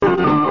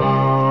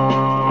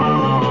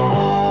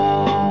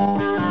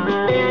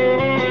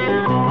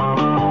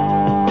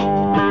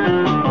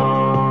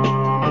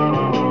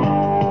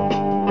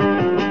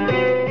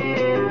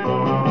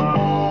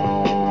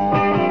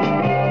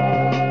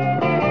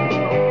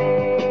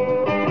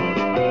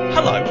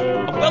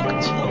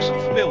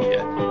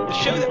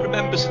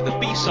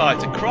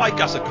B-side to Cry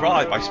Gaza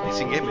Cry by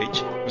Spitting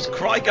Image was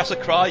Cry Gaza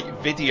Cry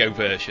video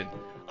version.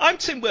 I'm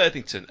Tim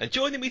Worthington, and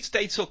joining me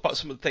today to talk about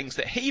some of the things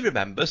that he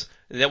remembers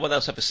and no one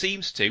else ever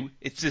seems to,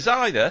 is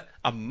designer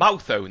and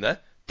mouth owner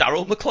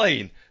Daryl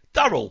McLean.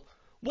 Daryl,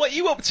 what are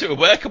you up to and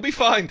where can we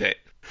find it?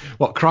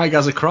 What, Cry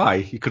Gaza Cry?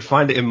 You could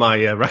find it in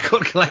my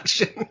record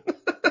collection.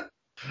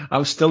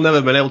 I've still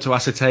never been able to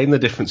ascertain the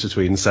difference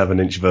between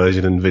 7-inch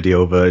version and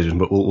video version,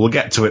 but we'll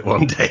get to it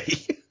one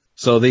day.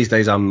 So these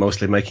days I'm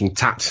mostly making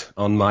tat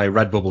on my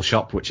Redbubble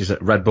shop, which is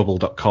at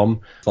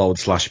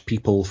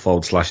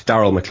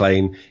redbubble.com/people/Daryl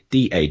McLean,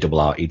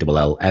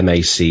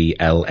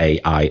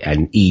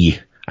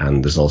 DARRELLMACLAINE.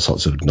 And there's all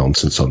sorts of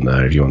nonsense on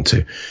there if you want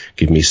to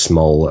give me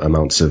small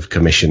amounts of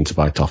commission to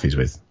buy toffees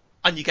with.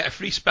 And you get a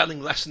free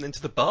spelling lesson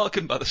into the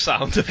bargain by the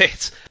sound of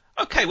it.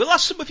 Okay, well,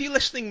 as some of you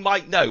listening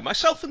might know,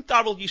 myself and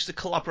Daryl used to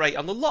collaborate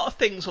on a lot of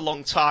things a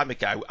long time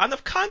ago, and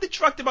I've kind of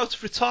dragged him out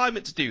of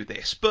retirement to do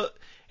this, but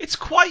it's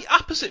quite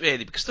opposite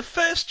really, because the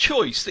first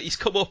choice that he's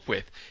come up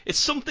with is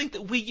something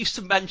that we used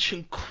to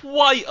mention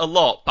quite a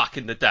lot back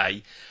in the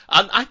day,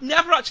 and I'd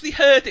never actually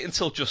heard it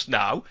until just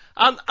now,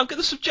 and I'm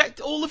going to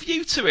subject all of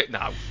you to it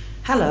now.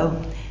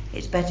 Hello,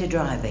 it's Betty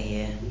Driver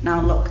here.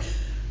 Now look,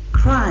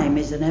 crime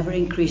is an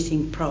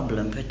ever-increasing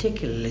problem,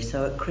 particularly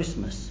so at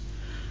Christmas.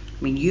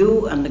 I mean,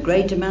 you and the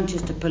Greater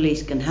Manchester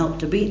Police can help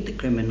to beat the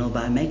criminal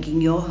by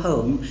making your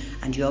home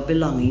and your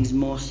belongings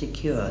more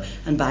secure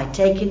and by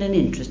taking an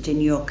interest in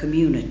your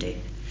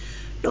community.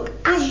 Look,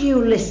 as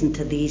you listen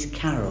to these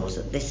carols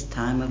at this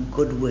time of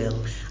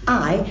goodwill,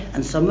 I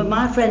and some of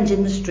my friends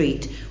in the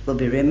street will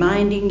be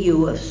reminding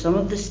you of some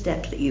of the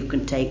steps that you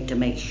can take to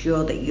make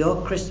sure that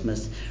your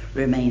Christmas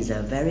remains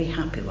a very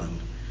happy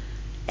one.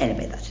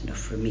 Anyway, that's enough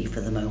from me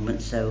for the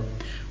moment, so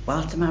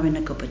whilst I'm having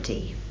a cup of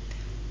tea,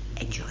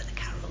 enjoy the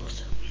carols.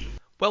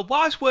 Well,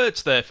 wise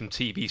words there from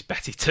TV's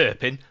Betty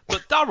Turpin,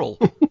 but Daryl,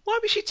 why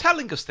was she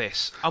telling us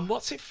this, and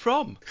what's it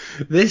from?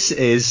 This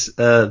is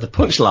the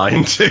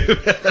punchline to a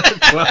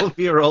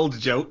 12-year-old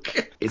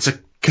joke. It's a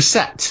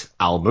cassette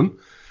album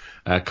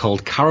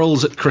called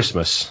Carols at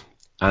Christmas,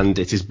 and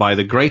it is by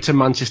the Greater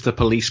Manchester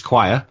Police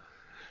Choir,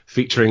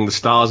 featuring the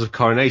stars of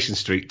Coronation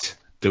Street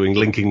doing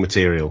linking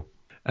material.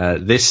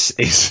 This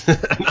is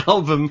an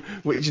album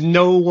which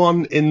no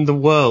one in the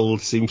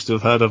world seems to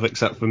have heard of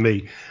except for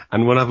me.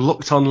 And when I've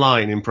looked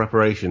online in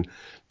preparation,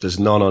 there's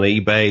none on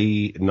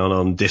eBay, none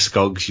on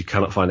Discogs. You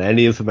cannot find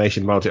any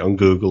information about it on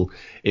Google.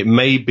 It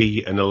may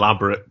be an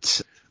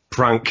elaborate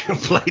prank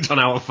played on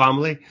our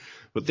family,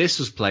 but this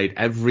was played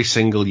every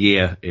single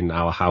year in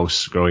our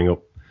house growing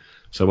up.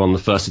 So on the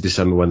 1st of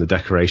December, when the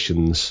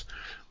decorations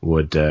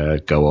would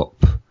go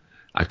up,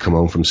 I'd come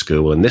home from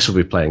school and this would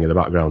be playing in the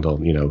background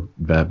on,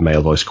 the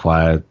male voice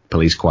choir,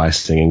 police choir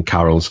singing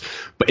carols.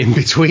 But in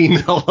between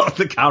a lot of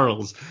the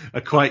carols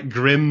are quite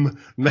grim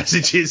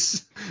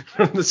messages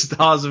from the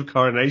stars of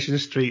Coronation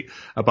Street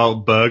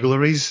about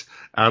burglaries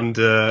and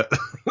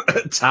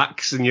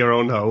attacks in your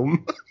own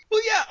home.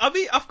 Well, yeah, I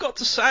mean, I've got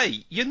to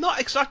say, you're not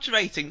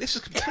exaggerating. This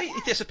has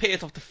completely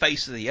disappeared off the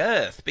face of the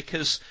earth,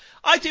 because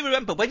I do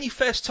remember when you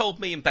first told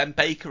me and Ben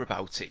Baker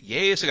about it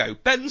years ago,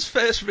 Ben's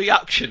first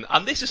reaction,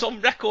 and this is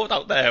on record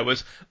out there,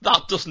 was,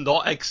 that does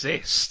not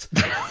exist.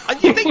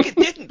 And you think it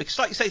didn't, because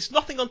like you say, there's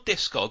nothing on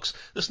Discogs,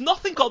 there's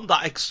nothing on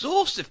that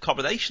exhaustive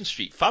Coronation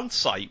Street fan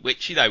site,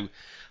 which,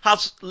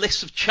 has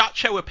lists of chat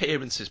show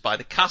appearances by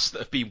the cast that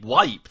have been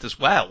wiped as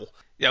well.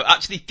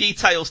 Actually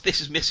details this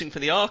is missing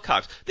from the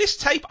archives. This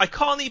tape, I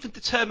can't even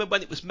determine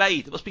when it was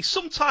made. It must be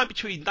sometime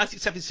between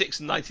 1976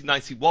 and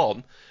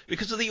 1991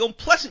 because of the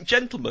unpleasant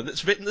gentleman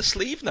that's written the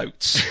sleeve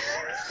notes.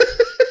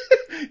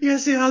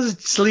 Yes, it has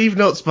sleeve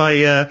notes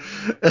by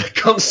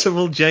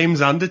Constable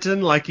James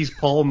Anderton, like he's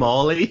Paul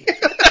Morley.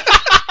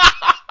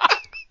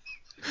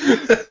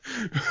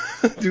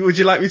 Would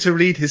you like me to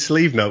read his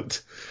sleeve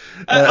note?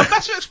 I'd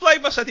better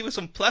explain why I said he was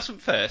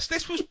unpleasant first.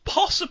 This was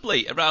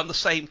possibly around the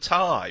same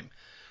time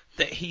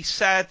that he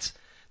said,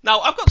 now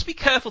I've got to be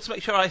careful to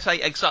make sure I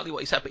say exactly what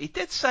he said, but he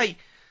did say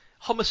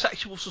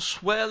homosexuals were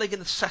swirling in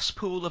the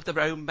cesspool of their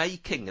own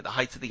making at the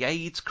height of the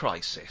AIDS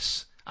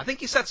crisis. I think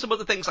he said some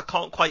other things I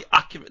can't quite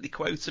accurately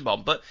quote him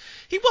on, but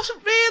he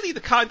wasn't really the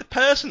kind of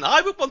person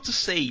I would want to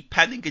see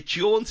penning a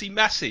jaunty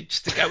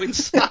message to go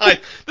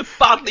inside the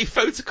badly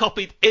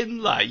photocopied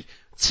inlay,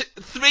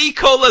 3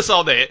 colours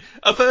on it,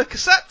 of a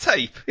cassette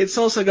tape. It's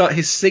also got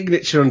his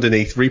signature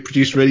underneath,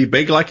 reproduced really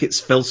big, like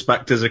it's Phil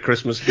Spector's A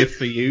Christmas Gift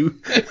for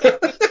You.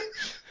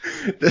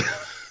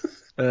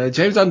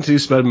 James Anderton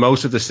spent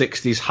most of the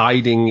 60s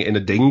hiding in a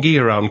dinghy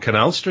around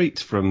Canal Street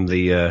from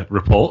the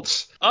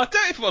reports. I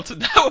don't even want to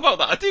know about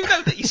that. I do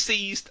know that he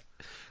seized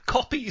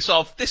copies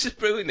of This Is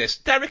Brewing This,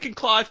 Derek and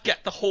Clive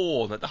Get the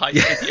Horn at the height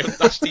of the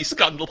Nasty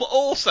Scandal, but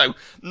also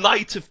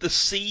Night of the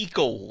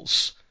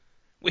Seagulls,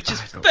 which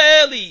is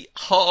fairly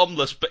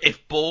harmless, but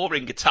if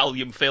boring,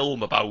 Italian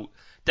film about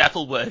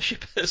devil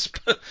worshippers.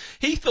 But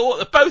he thought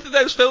that both of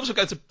those films were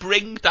going to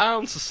bring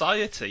down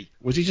society.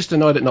 Was he just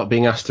annoyed at not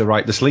being asked to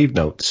write the sleeve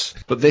notes?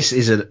 But this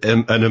is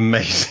an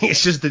amazing...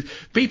 It's just that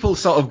people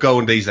sort of go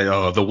and they say,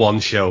 oh, the one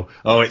show.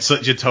 Oh, it's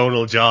such a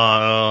tonal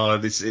jar. Oh,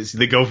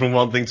 they go from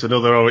one thing to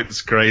another. Oh,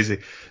 it's crazy.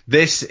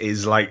 This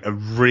is like a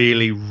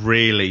really,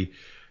 really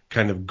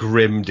kind of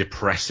grim,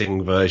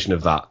 depressing version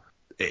of that.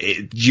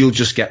 You'll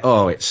just get,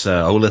 oh, it's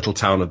Oh Little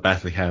Town of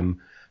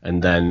Bethlehem,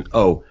 and then,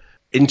 oh,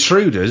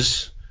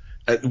 Intruders.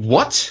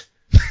 What?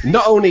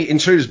 Not only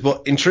Intruders,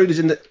 but Intruders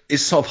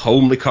is sort of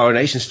homely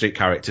Coronation Street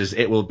characters.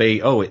 It will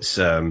be, oh, it's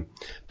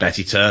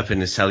Betty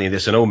Turpin is telling you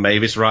this, and oh,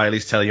 Mavis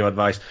Riley's telling you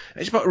advice.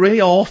 It's about really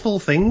awful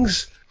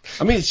things.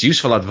 I mean, it's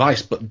useful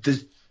advice, but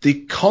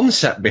the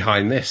concept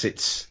behind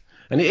this,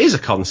 and it is a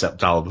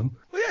concept album.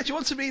 Well, yeah, do you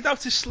want to read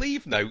out his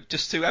sleeve note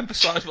just to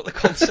emphasise what the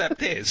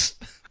concept is?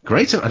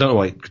 Great. I don't know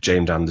what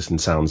James Anderson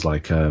sounds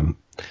like.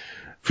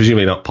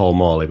 Presumably not Paul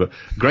Morley, but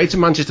Greater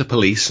Manchester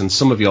Police and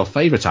some of your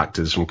favourite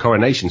actors from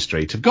Coronation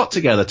Street have got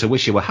together to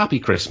wish you a happy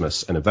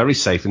Christmas and a very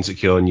safe and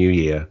secure New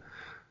Year.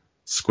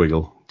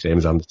 Squiggle,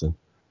 James Anderson.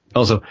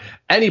 Also,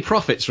 any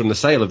profits from the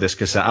sale of this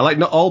cassette, I like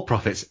not all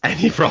profits,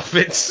 any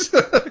profits.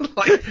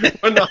 Like,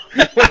 we're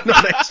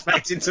not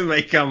expecting to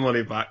make our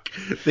money back.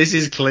 This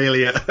is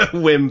clearly a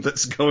whim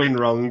that's going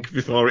wrong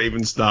before it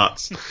even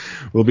starts.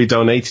 Will be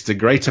donated to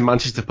Greater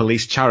Manchester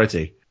Police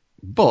charity.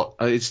 But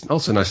it's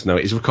also nice to know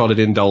it's recorded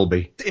in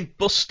Dolby. In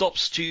Bus Stop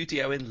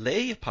Studio in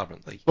Lee,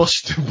 apparently.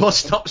 Bus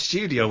Stop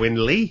Studio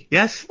in Lee,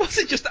 yes. Was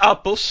it just our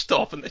bus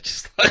stop and they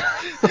just like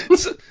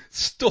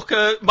stuck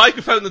a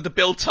microphone under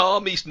Bill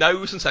Tarmy's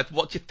nose and said,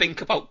 what do you think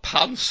about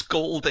pan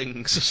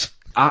scaldings?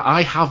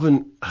 I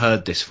haven't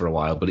heard this for a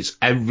while, but it's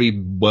every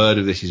word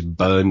of this is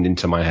burned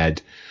into my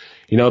head.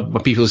 You know,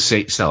 when people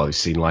say, oh, I've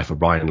seen Life of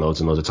Brian loads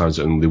and loads of times,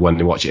 and when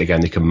they watch it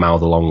again, they can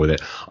mouth along with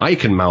it. I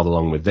can mouth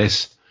along with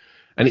this.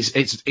 And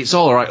it's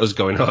all right us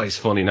going, oh, it's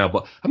funny now,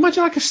 but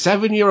imagine like a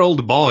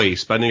 7-year-old boy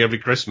spending every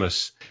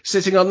Christmas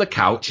sitting on the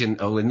couch in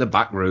the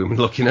back room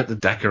looking at the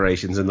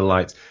decorations and the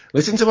lights,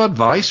 listening to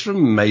advice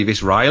from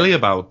Mavis Riley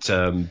about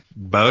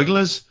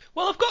burglars.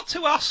 Well, I've got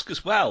to ask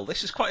as well,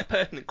 this is quite a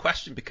pertinent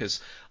question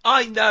because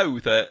I know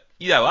that,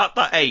 you know, at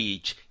that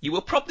age, you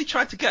were probably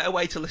trying to get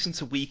away to listen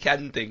to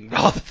Weekending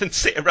rather than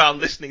sit around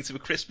listening to a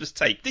Christmas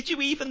tape. Did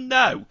you even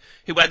know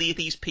who any of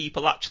these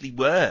people actually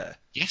were?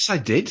 Yes, I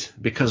did,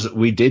 because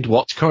we did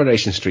watch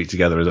Coronation Street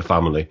together as a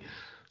family.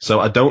 So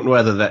I don't know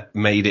whether that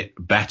made it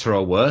better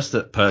or worse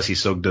that Percy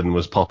Sugden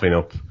was popping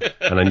up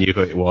and I knew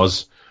who it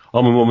was.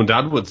 Or my mum and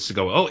dad would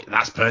go, oh,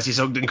 that's Percy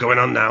Sugden coming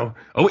on now.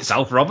 Oh, it's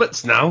Alf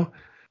Roberts now.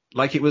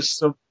 Like it was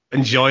some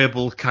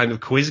enjoyable kind of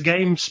quiz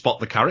game,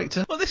 spot the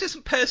character. Well, this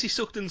isn't Percy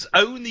Sugden's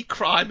only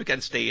crime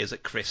against ears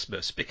at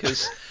Christmas,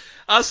 because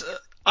as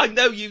I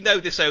know you know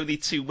this only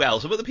too well,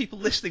 so other people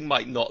listening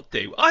might not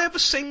do. I have a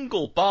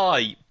single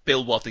by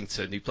Bill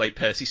Waddington, who played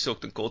Percy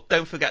Sugden, called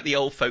Don't Forget the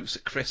Old Folks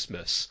at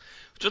Christmas,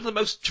 which is one of the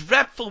most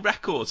dreadful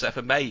records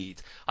ever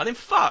made. And in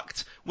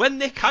fact, when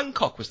Nick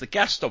Hancock was the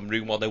guest on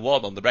Room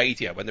 101 on the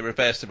radio, when they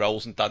reversed the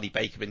roles and Danny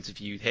Baker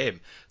interviewed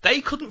him,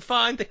 they couldn't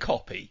find a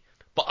copy.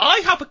 But I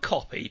have a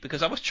copy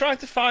because I was trying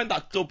to find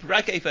that dub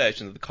reggae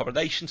version of the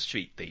Coronation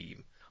Street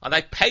theme. And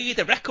I paid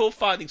a record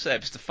finding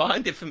service to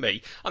find it for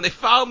me. And they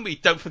found me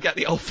Don't Forget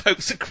the Old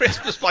Folks at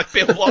Christmas by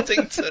Bill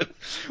Waddington.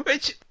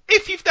 Which,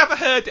 if you've never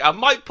heard it, I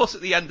might put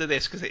at the end of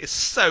this because it is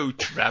so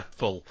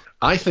dreadful.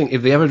 I think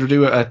if they ever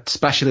do a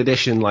special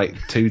edition, like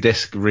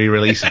 2-disc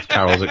re-release of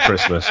Carols at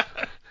Christmas,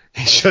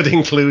 it should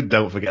include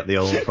Don't Forget the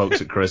Old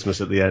Folks at Christmas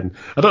at the end.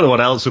 I don't know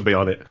what else would be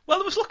on it. Well,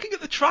 I was looking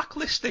at the track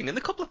listing, and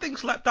a couple of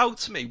things leapt out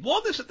to me.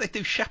 One is that they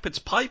do Shepherd's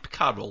Pipe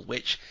Carol,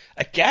 which,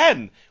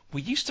 again,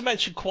 we used to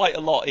mention quite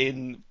a lot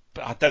in,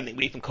 but I don't think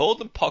we even called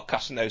them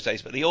podcasts in those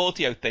days, but the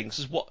audio things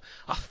is what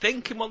I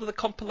think in one of the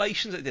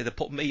compilations they did, they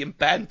put me and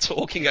Ben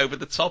talking over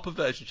the top of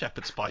version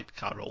Shepherd's Pipe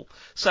Carol.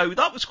 So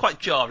that was quite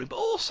jarring, but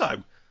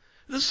also,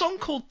 there's a song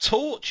called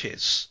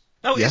Torches.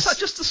 Now, yes. Is that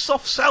just a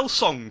soft cell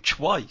song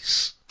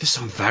twice? There's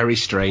some very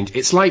strange.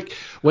 It's like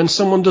when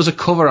someone does a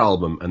cover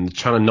album and they're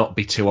trying to not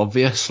be too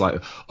obvious,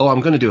 like, oh, I'm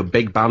going to do a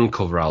big band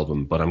cover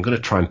album, but I'm going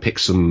to try and pick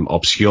some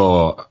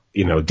obscure,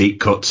 you know, deep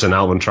cuts and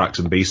album tracks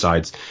and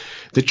B-sides.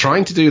 They're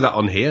trying to do that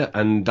on here,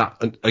 and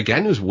that,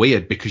 again, was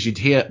weird because you'd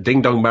hear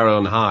Ding Dong Merrily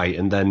on High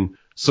and then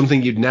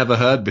something you'd never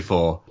heard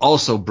before,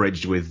 also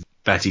bridged with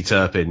Betty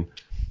Turpin.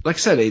 Like I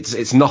said,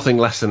 it's nothing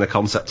less than a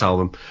concept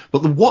album.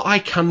 But what I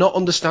cannot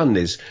understand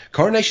is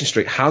Coronation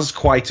Street has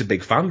quite a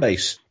big fan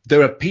base.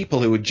 There are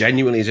people who are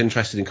genuinely as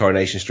interested in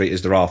Coronation Street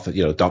as there are for,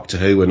 you know, Doctor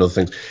Who and other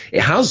things.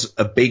 It has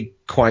a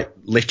big, quite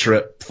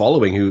literate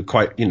following who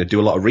quite, you know, do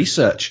a lot of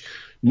research.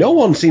 No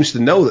one seems to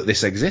know that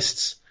this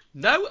exists.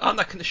 No, and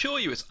I can assure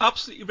you it's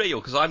absolutely real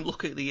because I'm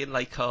looking at the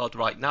inlay card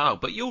right now.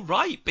 But you're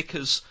right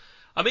because,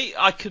 I mean,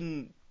 I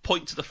can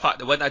point to the fact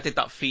that when I did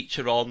that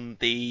feature on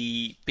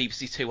the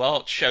BBC Two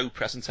Arts show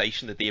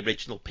presentation of the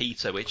original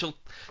Peter, which will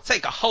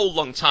take a whole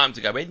long time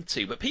to go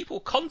into, but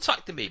people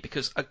contacted me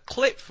because a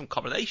clip from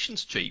Coronation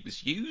Street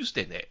was used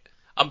in it.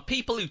 and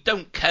people who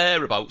don't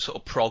care about sort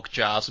of prog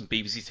jazz and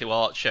BBC Two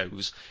art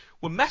shows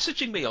were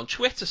messaging me on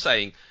Twitter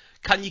saying,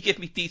 can you give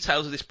me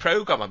details of this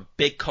programme? I'm a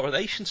big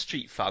Coronation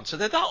Street fan. So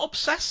they're that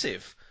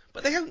obsessive,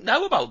 but they don't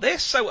know about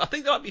this. So I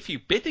think there might be a few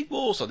bidding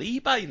wars on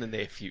eBay in the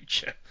near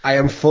future. I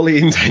am fully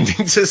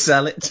intending to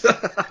sell it.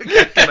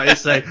 Can I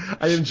say?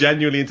 I am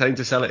genuinely intending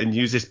to sell it and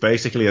use this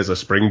basically as a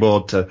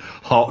springboard to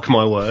hawk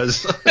my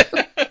wares.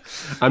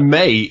 I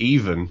may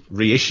even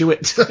reissue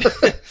it.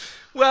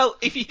 Well,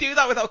 if you do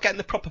that without getting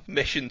the proper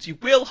permissions, you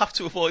will have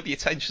to avoid the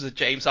attentions of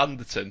James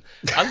Anderton.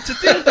 And to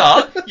do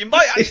that, you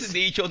might actually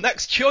need your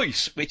next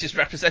choice, which is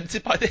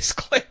represented by this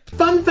clip.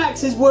 Fun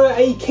Facts were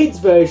a kids'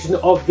 version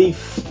of the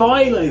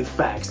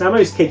Filofax. Now,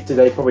 most kids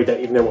today probably don't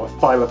even know what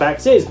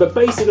Filofax is, but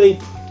basically,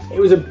 it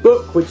was a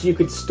book which you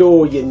could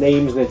store your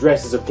names and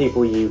addresses of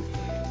people you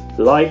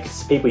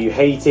liked, people you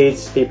hated,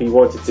 people you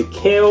wanted to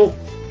kill.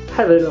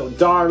 Had a little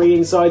diary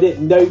inside it,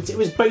 notes. It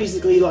was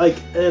basically like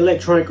an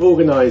electronic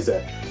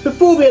organiser.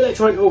 Before the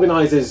electronic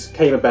organisers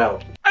came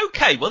about.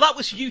 Okay, well that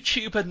was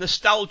YouTuber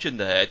Nostalgia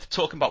Nerd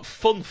talking about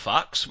Fun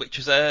Facts, which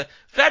was a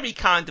very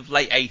kind of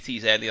late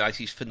 80s, early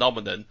 90s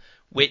phenomenon,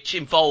 which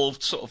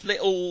involved sort of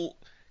little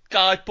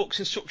guidebooks,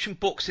 instruction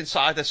books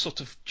inside a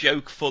sort of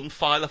joke fun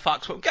file of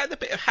facts. But we're getting a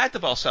bit ahead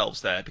of ourselves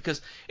there,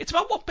 because it's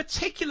about one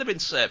particular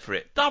insert for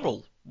it.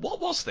 Darryl,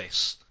 what was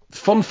this?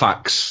 Fun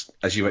Facts,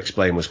 as you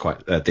explained, was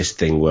quite this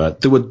thing where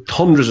there were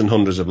hundreds and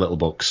hundreds of little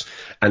books,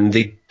 and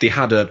they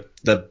had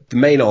the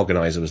main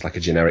organizer was like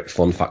a generic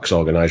Fun Facts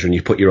organizer, and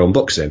you put your own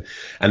books in.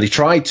 And they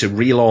tried to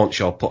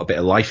relaunch or put a bit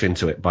of life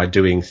into it by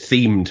doing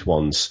themed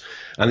ones.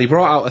 And they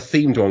brought out a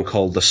themed one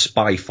called The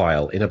Spy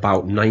File in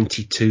about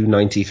 92,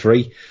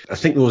 93. I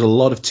think there was a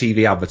lot of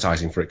TV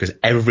advertising for it because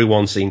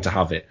everyone seemed to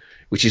have it,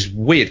 which is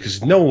weird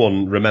because no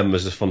one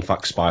remembers the Fun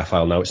Facts Spy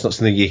File now. It's not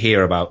something you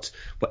hear about,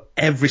 but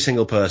every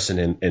single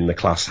person in the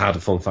class had a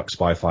Fun Facts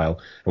Spy File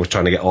and was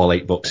trying to get all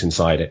 8 books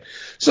inside it.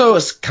 So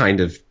it's kind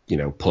of,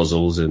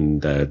 puzzles,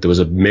 and there was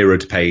a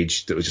mirrored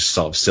page that was just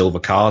sort of silver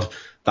card.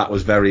 That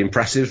was very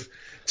impressive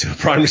to a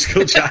primary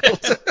school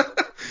child.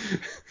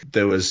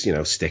 There was,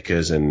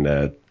 stickers, and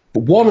but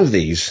one of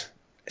these,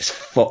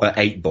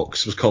 8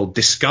 books, was called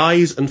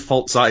Disguise and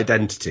False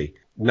Identity.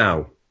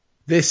 Now,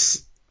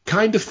 this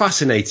kind of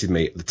fascinated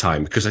me at the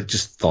time because I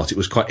just thought it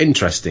was quite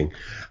interesting,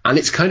 and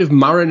it's kind of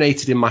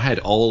marinated in my head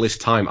all this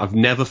time. I've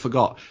never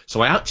forgot.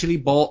 So I actually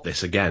bought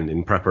this again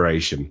in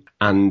preparation,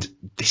 and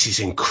this is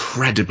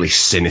incredibly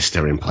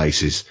sinister in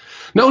places.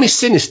 Not only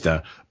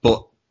sinister,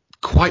 but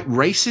quite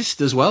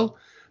racist as well.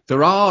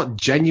 There are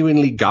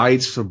genuinely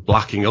guides for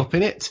blacking up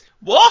in it.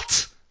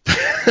 What?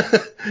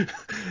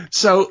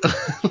 So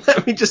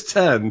let me just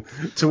turn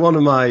to one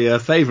of my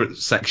favourite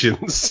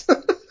sections.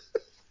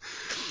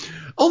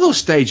 Although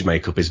stage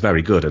makeup is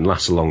very good and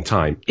lasts a long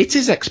time, it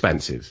is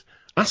expensive.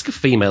 Ask a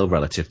female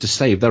relative to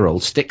save their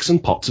old sticks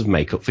and pots of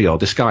makeup for your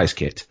disguise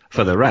kit.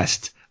 For the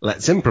rest,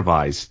 let's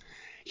improvise.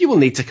 You will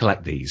need to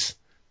collect these.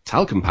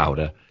 Talcum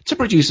powder to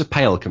produce a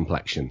pale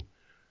complexion.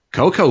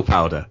 Cocoa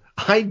powder,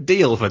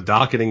 ideal for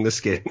darkening the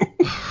skin.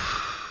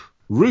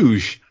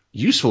 Rouge,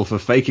 useful for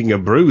faking a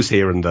bruise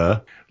here and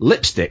there.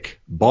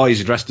 Lipstick,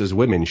 boys dressed as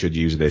women should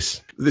use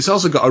this. This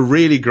also got a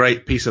really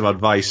great piece of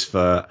advice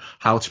for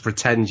how to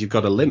pretend you've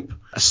got a limp.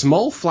 A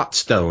small flat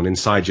stone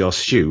inside your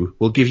shoe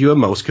will give you a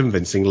most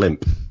convincing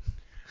limp.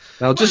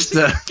 Now just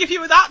give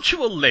you an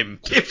actual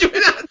limp. Give you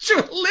an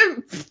actual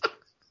limp.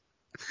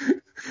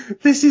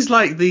 This is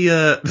like the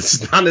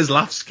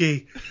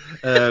Stanislavski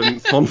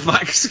Fun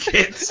Facts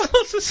kit.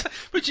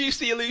 Produce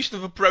the illusion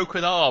of a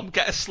broken arm,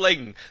 get a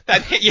sling,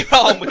 then hit your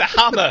arm with a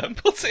hammer and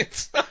put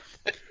it.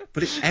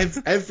 But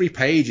every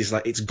page is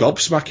like, it's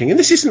gobsmacking. And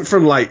this isn't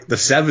from like the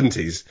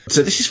 70s.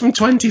 So this is from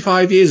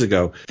 25 years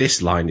ago.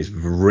 This line has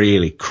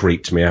really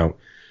creeped me out.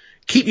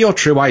 Keep your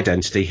true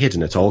identity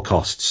hidden at all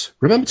costs.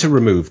 Remember to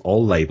remove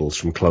all labels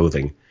from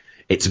clothing.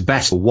 It's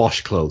best to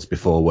wash clothes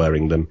before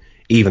wearing them.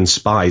 Even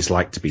spies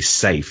like to be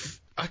safe.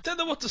 I don't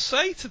know what to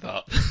say to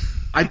that.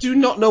 I do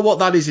not know what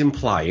that is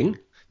implying.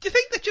 Do you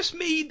think they just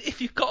mean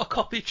if you've got a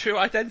copy of True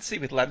Identity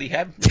with Lenny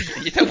Henry,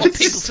 you don't want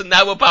people to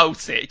know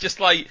about it? Just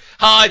like,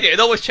 hide it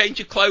and always change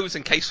your clothes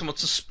in case someone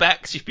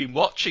suspects you've been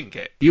watching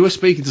it. You were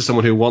speaking to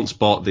someone who once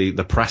bought the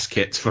press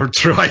kit for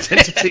True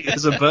Identity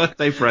as a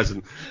birthday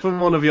present from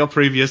one of your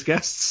previous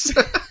guests.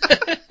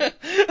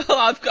 Well,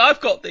 I've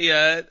got the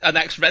an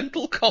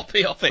ex-rental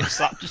copy of it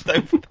sat just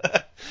over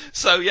there.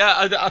 So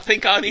yeah, I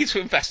think I need to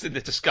invest in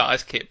the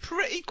disguise kit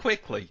pretty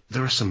quickly.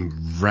 There are some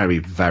very,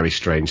 very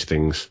strange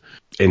things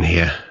in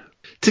here.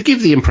 To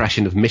give the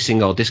impression of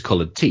missing or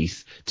discoloured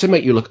teeth, to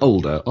make you look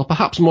older or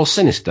perhaps more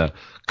sinister,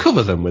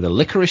 cover them with a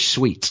licorice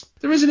sweet.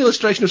 There is an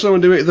illustration of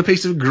someone doing it with a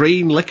piece of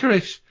green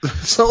licorice.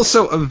 It's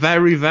also a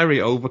very, very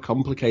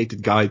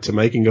overcomplicated guide to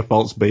making a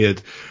false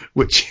beard,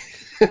 which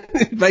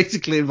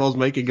basically involves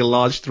making a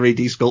large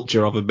 3D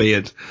sculpture of a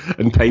beard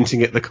and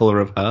painting it the colour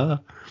of hair.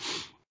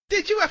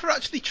 Did you ever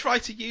actually try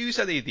to use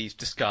any of these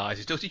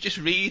disguises? Or did you just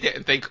read it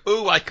and think,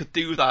 oh, I could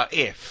do that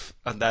if,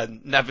 and then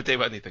never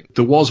do anything?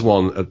 There was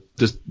one,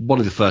 there's one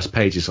of the first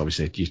pages,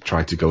 obviously, you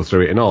try to go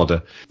through it in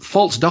order.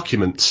 False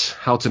documents,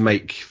 how to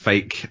make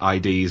fake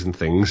IDs and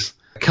things.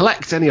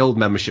 Collect any old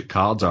membership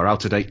cards or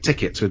out-of-date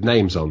tickets with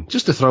names on,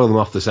 just to throw them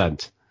off the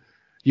scent.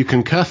 You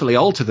can carefully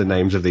alter the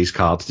names of these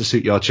cards to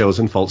suit your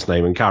chosen false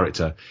name and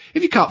character.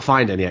 If you can't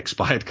find any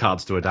expired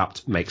cards to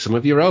adapt, make some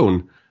of your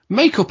own.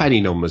 Make up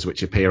any numbers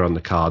which appear on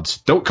the cards.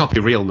 Don't copy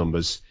real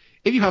numbers.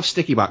 If you have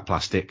sticky back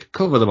plastic,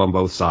 cover them on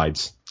both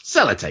sides.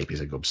 Sellotape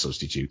is a good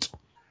substitute.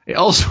 It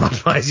also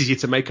advises you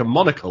to make a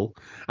monocle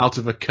out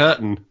of a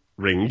curtain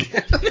ring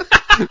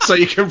so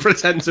you can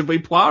pretend to be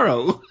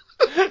Poirot.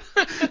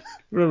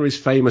 Remember his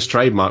famous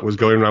trademark was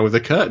going around with a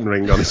curtain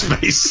ring on his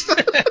face.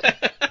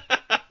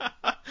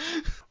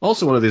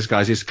 Also, one of these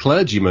guys is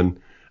clergyman.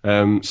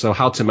 So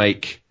how to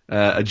make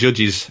a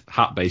judge's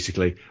hat,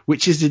 basically,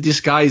 which is a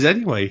disguise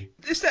anyway.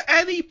 Is there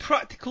any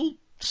practical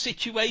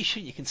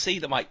situation you can see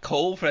that might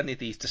call for any of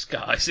these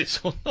disguises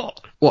or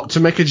not? What, to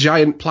make a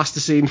giant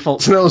plasticine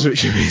false nose,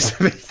 which is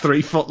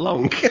 3 foot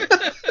long,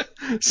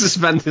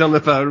 suspended on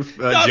a pair of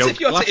That's joke if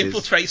you're glasses. to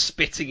infiltrate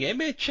Spitting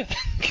Image, I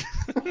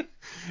think.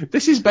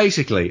 This is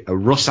basically a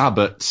Russ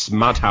Abbott's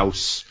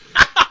Madhouse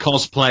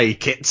cosplay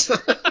kit.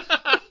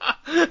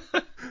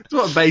 That's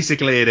what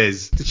basically it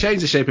is. To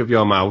change the shape of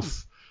your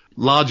mouth,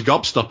 large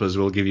gobstoppers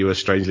will give you a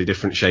strangely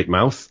different shaped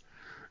mouth.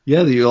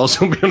 Yeah, you'll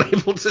also be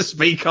unable to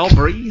speak or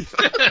breathe.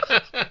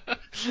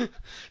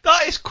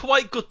 That is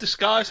quite good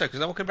disguise, though, because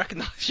no one can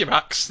recognise your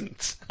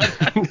accent.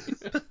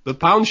 The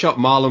pound shop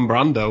Marlon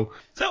Brando.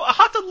 So I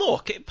had a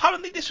look.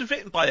 Apparently this was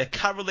written by a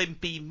Carolyn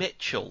B.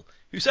 Mitchell,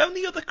 whose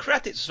only other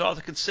credits, as far as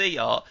I can see,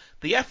 are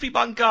The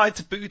Everyman Guide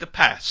to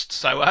Budapest.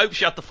 So I hope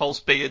she had the false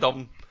beard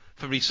on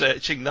for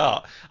researching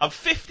that. And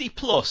 50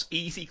 plus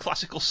easy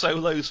classical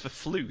solos for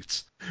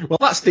flute. Well,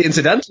 that's the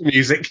incidental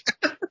music.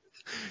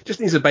 Just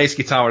needs a bass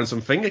guitar and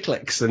some finger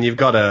clicks, and you've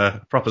got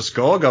a proper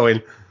score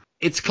going.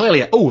 It's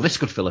clearly, oh, this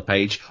could fill a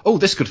page. Oh,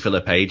 this could fill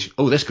a page.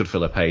 Oh, this could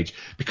fill a page.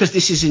 Because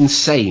this is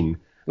insane.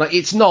 Like,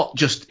 it's not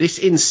just, it's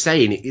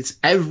insane. It's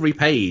every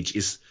page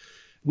is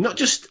not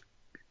just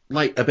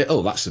like a bit,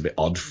 oh, that's a bit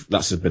odd.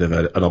 That's a bit of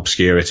an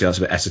obscurity. That's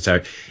a bit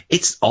esoteric.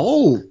 It's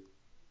all,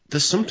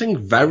 there's something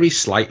very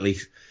slightly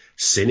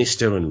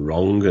sinister and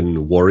wrong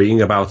and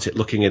worrying about it,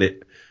 looking at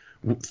it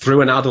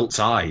through an adult's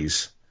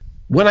eyes.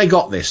 When I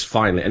got this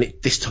finally, and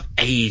this took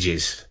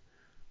ages,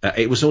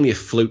 it was only a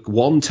fluke.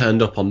 One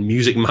turned up on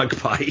Music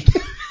Magpie.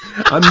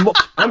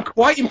 I'm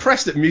quite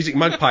impressed that Music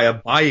Magpie are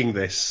buying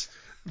this,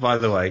 by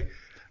the way.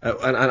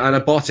 And I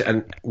bought it,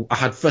 and I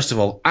had, first of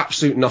all,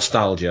 absolute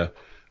nostalgia,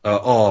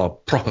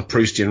 proper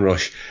Proustian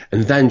rush,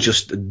 and then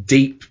just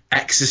deep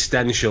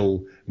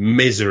existential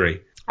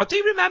misery. I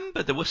do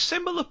remember there were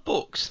similar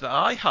books that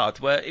I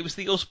had where it was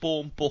the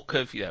Usborne book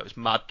of, it was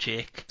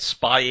magic,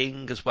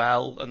 spying as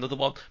well, another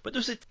one. But there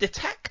was a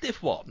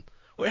detective one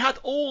where it had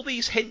all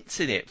these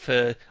hints in it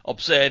for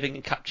observing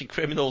and catching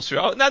criminals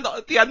throughout. And then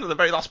at the end of the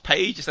very last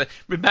page, it said,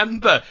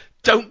 remember,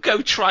 don't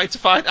go trying to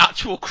find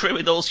actual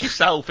criminals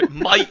yourself. It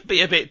might be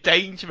a bit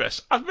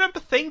dangerous. I remember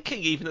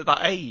thinking, even at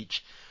that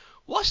age,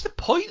 what's the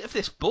point of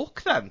this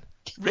book then?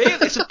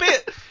 Really, it's a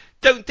bit...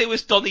 Don't do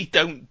as Donnie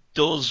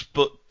does,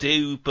 but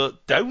do,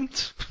 but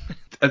don't.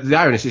 The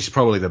irony is this is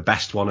probably the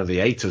best one of the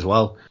 8 as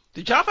well.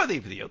 Did you have any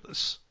of the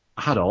others?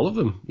 I had all of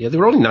them. Yeah, they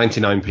were only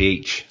 99p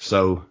each,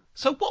 so...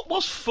 So what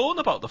was fun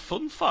about the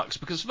fun facts?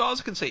 Because as far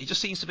as I can see, it just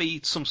seems to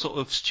be some sort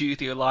of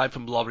studio line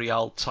from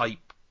L'Oreal type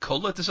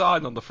colour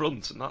design on the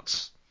front, and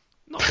that's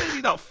not really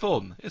that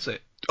fun, is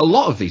it? A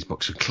lot of these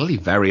books are clearly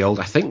very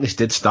old. I think this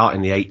did start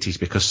in the 80s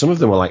because some of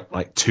them were like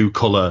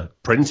 2-colour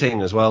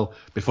printing as well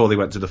before they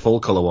went to the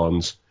full-colour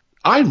ones.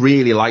 I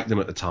really liked them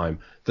at the time.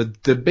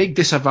 The big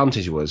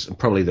disadvantage was, and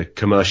probably the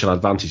commercial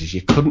advantage, is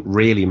you couldn't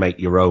really make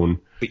your own.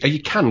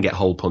 You can get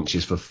hole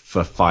punches for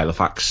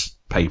Filofax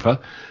paper,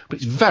 but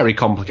it's very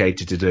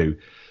complicated to do.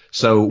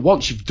 So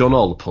once you've done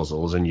all the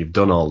puzzles and you've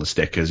done all the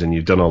stickers and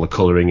you've done all the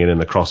colouring in and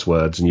the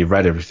crosswords and you've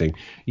read everything,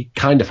 you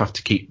kind of have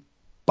to keep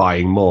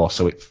buying more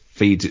so it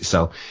feeds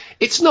itself.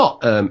 It's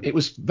not, it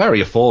was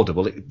very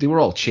affordable. They were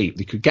all cheap.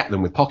 They could get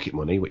them with pocket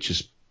money, which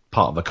is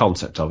part of the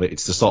concept of it.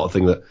 It's the sort of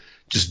thing that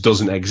just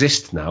doesn't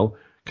exist now,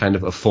 kind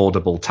of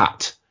affordable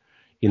tat.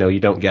 You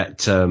don't get,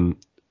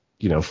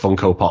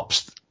 Funko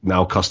Pops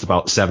now cost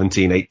about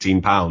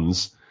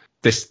 £17-18.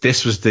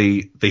 This was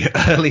the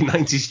early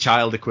 90s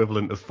child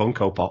equivalent of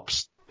Funko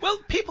Pops. Well,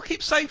 people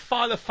keep saying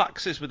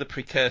Filofaxes were the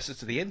precursor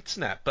to the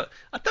internet, but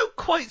I don't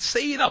quite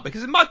see that,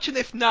 because imagine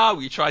if now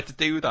you tried to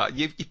do that,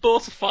 you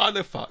bought a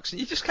Filofax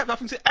and you just kept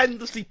having to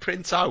endlessly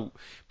print out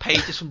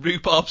pages from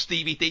Rhubarb's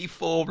DVD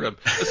forum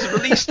as the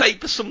release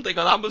date for something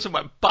on Amazon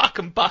went back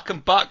and back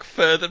and back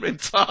further in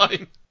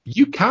time.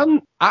 You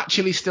can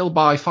actually still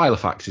buy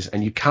Filofaxes,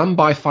 and you can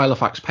buy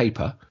Filofax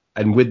paper,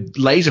 and with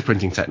laser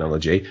printing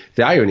technology,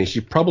 the irony is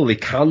you probably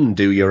can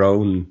do your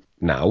own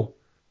now,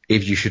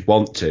 if you should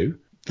want to.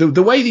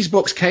 The way these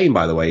books came,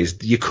 by the way, is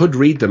you could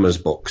read them as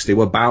books. They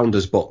were bound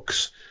as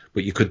books,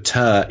 but you could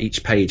tear,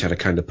 each page had a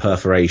kind of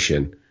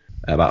perforation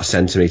about a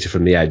centimetre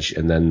from the edge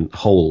and then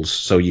holes,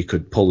 so you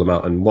could pull them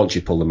out, and once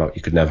you pull them out,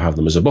 you could never have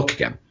them as a book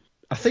again.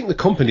 I think the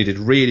company did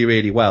really,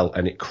 really well,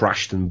 and it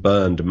crashed and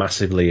burned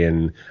massively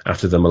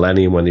after the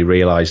millennium when they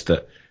realised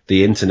that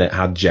the internet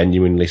had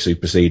genuinely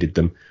superseded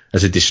them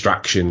as a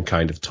distraction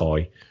kind of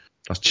toy.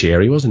 That's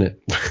cheery, wasn't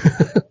it?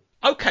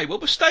 Okay, well,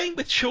 we're staying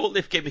with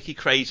short-lived gimmicky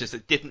crazes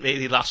that didn't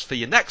really last for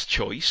your next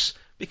choice,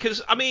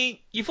 because, I mean,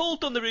 you've all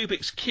done the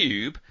Rubik's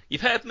Cube,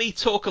 you've heard me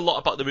talk a lot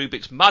about the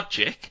Rubik's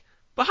Magic,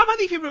 but how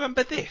many of you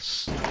remember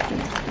this?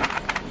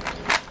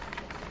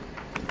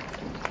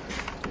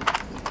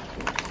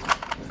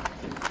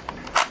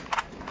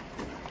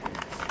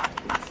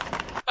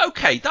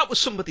 Okay, that was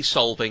somebody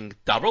solving.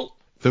 Darryl?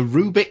 The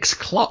Rubik's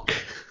Clock.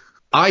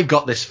 I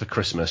got this for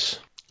Christmas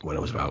when I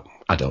was about,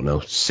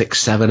 6,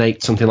 7,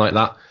 8, something like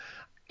that.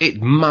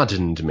 It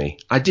maddened me.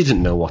 I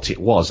didn't know what it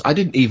was. I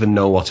didn't even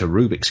know what a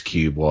Rubik's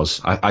Cube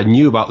was. I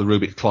knew about the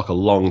Rubik's Clock a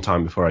long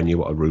time before I knew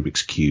what a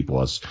Rubik's Cube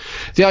was.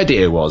 The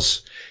idea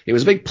was, it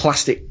was a big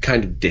plastic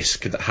kind of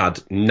disc that had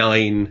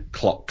 9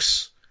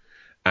 clocks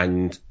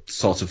and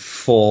sort of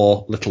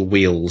 4 little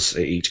wheels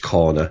at each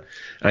corner.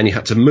 And you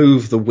had to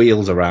move the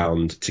wheels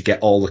around to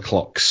get all the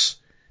clocks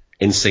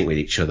in sync with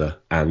each other.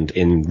 And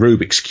in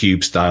Rubik's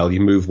Cube style, you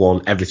move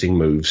one, everything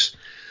moves.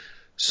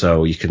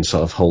 So you can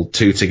sort of hold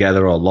 2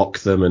 together or lock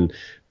them, and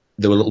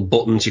there were little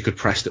buttons you could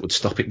press that would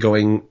stop it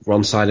going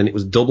one side, and it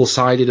was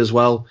double-sided as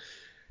well.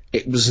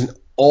 It was an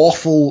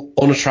awful,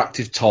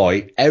 unattractive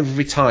toy.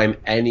 Every time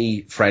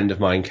any friend of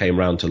mine came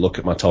round to look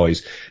at my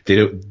toys,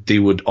 they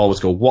would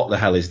always go, "What the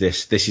hell is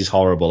this? This is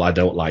horrible. I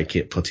don't like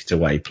it. Put it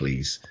away,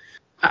 please."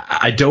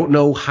 I don't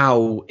know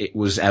how it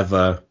was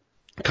ever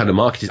kind of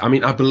marketed. I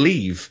mean, I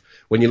believe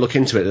when you look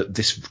into it,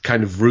 this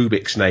kind of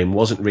Rubik's name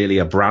wasn't really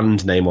a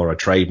brand name or a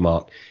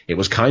trademark. It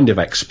was kind of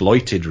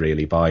exploited,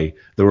 really,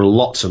 there were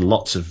lots and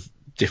lots of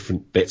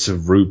different bits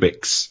of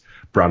Rubik's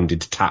branded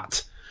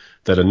tat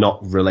that are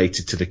not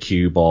related to the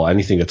cube or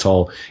anything at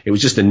all. It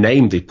was just a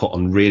name they put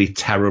on really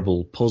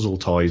terrible puzzle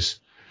toys,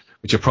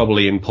 which are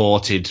probably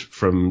imported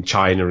from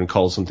China and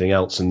called something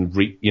else and,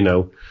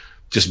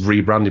 just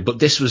rebranded. But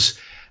this was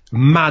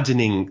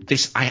maddening.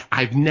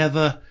 I've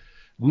never,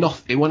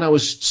 when I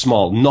was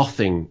small,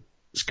 nothing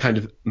kind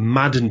of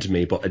maddened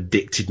me but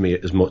addicted me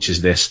as much as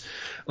this.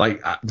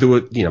 Like, there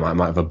were, I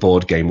might have a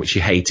board game which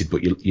you hated,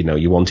 but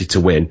you wanted to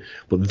win.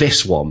 But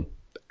this one,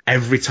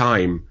 every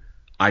time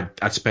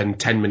I'd spend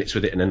 10 minutes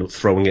with it and end up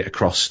throwing it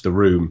across the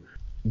room.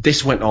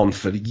 This went on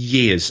for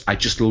years. I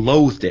just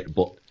loathed it,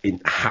 but I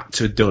had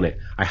to have done it.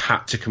 I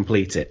had to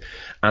complete it.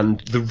 And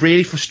the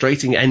really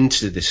frustrating end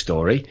to this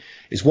story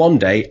is one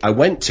day I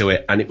went to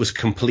it and it was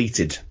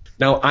completed.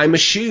 Now, I'm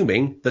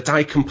assuming that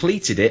I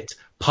completed it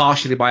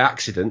partially by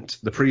accident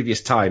the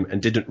previous time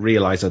and didn't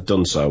realise I'd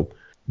done so.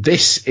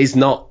 This is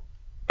not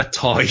a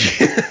toy.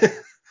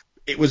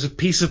 It was a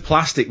piece of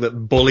plastic that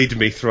bullied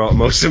me throughout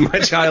most of my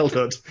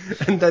childhood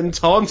and then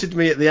taunted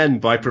me at the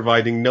end by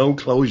providing no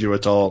closure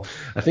at all.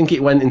 I think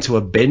it went into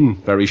a bin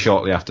very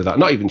shortly after that.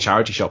 Not even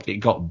charity shop, it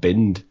got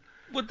binned.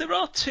 Well, there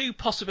are 2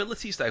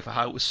 possibilities, though, for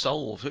how it was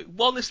solved.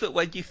 One is that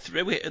when you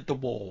threw it at the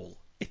wall,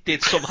 it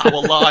did somehow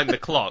align the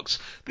clocks.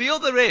 The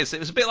other is, it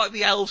was a bit like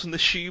the elves and the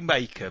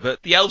shoemaker,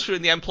 but the elves were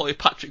in the employ of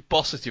Patrick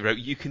Bossett, who wrote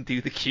You Can Do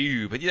the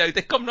Cube. And,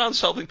 they've come around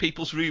solving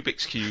people's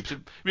Rubik's Cubes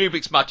and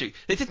Rubik's Magic.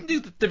 They didn't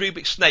do the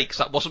Rubik's Snake, because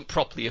that wasn't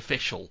properly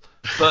official.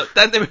 But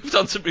then they moved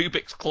on to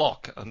Rubik's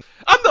Clock. And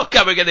I'm not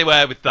going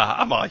anywhere with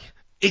that, am I?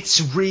 It's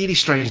really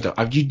strange, though.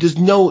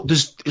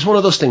 It's one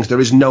of those things,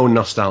 there is no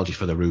nostalgia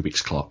for the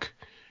Rubik's Clock.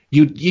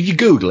 If you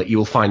Google it, you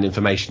will find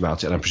information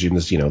about it, and I presume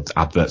there's,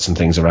 adverts and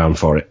things around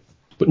for it.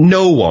 But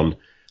no one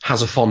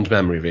has a fond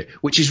memory of it,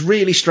 which is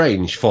really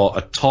strange for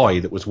a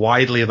toy that was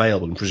widely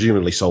available and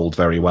presumably sold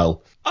very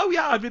well. Oh,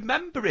 yeah, I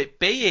remember it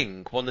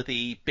being one of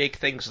the big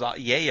things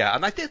that year,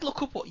 and I did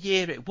look up what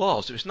year it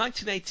was. It was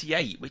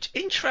 1988, which,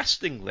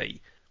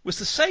 interestingly, was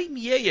the same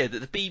year that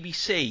the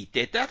BBC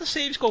did. They had a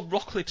series called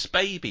Rockcliffe's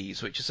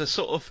Babies, which is a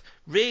sort of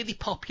really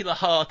popular,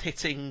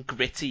 hard-hitting,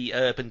 gritty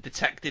urban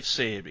detective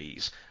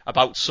series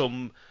about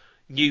some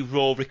new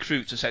raw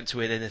recruits were sent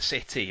to an inner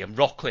city, and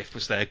Rockcliffe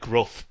was their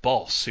gruff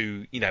boss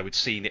who, had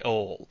seen it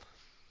all.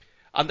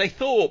 And they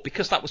thought,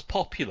 because that was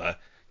popular,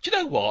 do you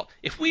know what?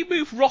 If we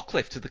move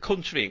Rockcliffe to the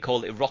country and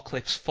call it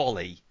Rockcliffe's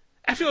Folly,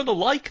 everyone will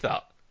like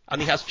that.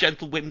 And he has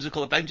gentle,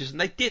 whimsical adventures,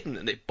 and they didn't,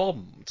 and it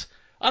bombed.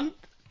 And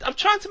I'm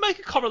trying to make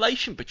a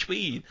correlation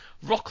between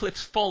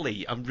Rockcliffe's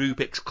Folly and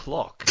Rubik's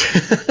Clock.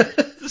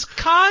 There's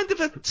kind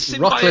of a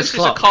symbiosis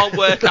I can't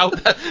work out.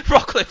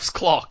 Rockcliffe's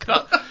Clock.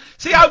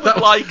 See, I would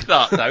like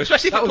that, though,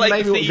 especially if that you was played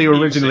maybe the what they were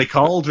originally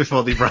called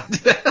before they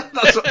branded it.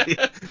 That's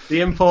what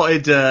the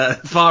imported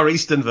Far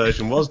Eastern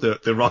version was, the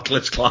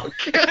Rockcliffe's Clock.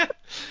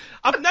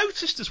 I've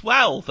noticed as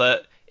well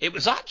that it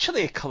was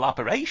actually a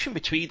collaboration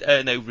between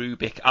Erno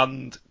Rubik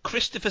and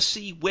Christopher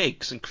C.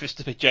 Wiggs and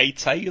Christopher J.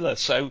 Taylor.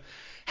 So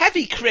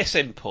heavy Chris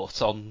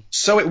input on...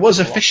 So it was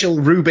official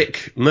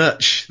Rubik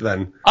merch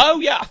then?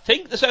 Oh yeah, I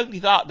think there's only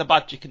that, the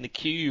Magic and the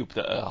Cube,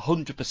 that are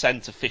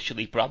 100%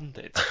 officially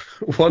branded.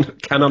 One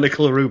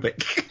canonical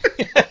Rubik.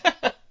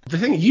 The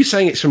thing, you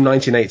saying it's from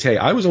 1988,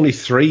 I was only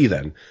 3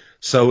 then.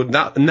 So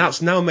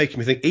that's now making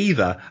me think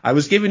either I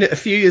was giving it a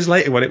few years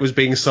later when it was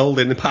being sold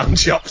in the pound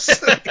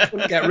shops, I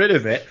couldn't get rid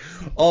of it,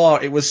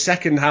 or it was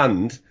second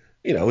hand,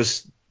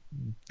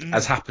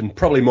 as happened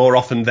probably more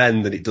often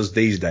then than it does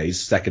these days,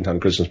 second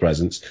hand Christmas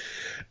presents.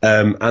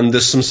 And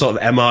there's some sort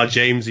of M.R.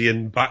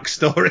 Jamesian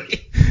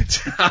backstory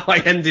to how I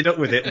ended up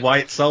with it, why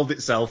it sold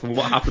itself and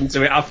what happened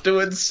to it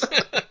afterwards.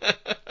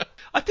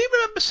 I do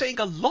remember seeing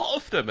a lot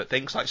of them at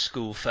things like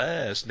school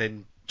fairs and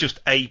in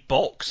just a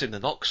box in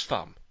an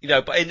Oxfam.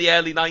 But in the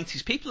early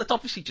 90s, people had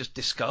obviously just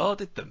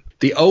discarded them.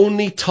 The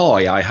only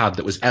toy I had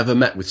that was ever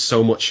met with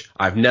so much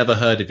 "I've never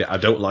heard of it, I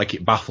don't like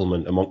it"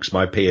 bafflement amongst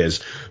my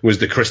peers was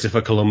the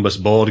Christopher Columbus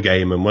board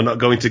game, and we're not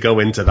going to go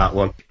into that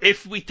one.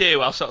 If we do,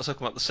 I'll start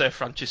talking about the Sir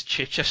Francis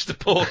Chichester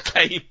board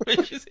game,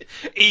 which is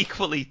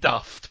equally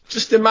daft.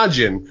 Just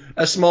imagine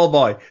a small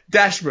boy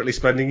desperately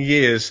spending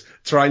years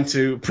trying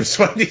to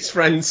persuade his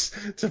friends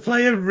to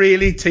play a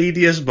really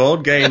tedious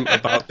board game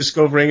about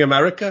discovering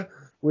America,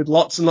 with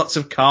lots and lots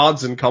of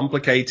cards and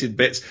complicated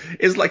bits.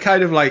 It's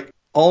kind of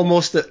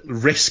almost at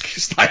Risk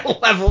style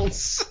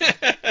levels.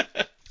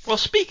 Well,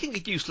 speaking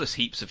of useless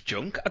heaps of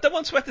junk, I don't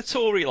want to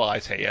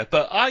editorialise here,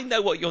 but I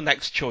know what your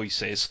next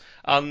choice is,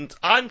 and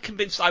I'm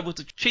convinced I would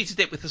have treated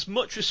it with as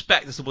much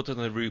respect as I would on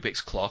a Rubik's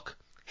clock.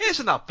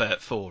 Here's an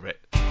advert for it.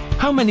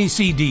 How many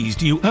CDs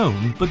do you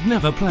own but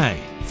never play?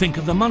 Think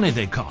of the money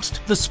they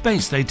cost, the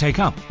space they take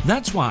up.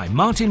 That's why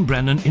Martin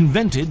Brennan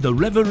invented the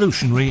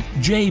revolutionary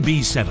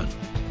JB7.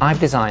 I've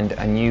designed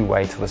a new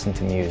way to listen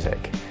to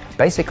music.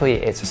 Basically,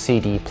 it's a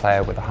CD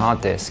player with a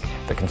hard disk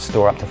that can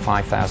store up to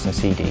 5,000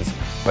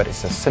 CDs, but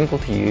it's as simple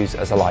to use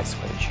as a light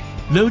switch.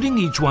 Loading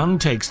each one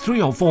takes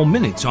 3 or 4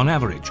 minutes on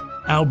average.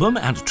 Album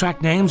and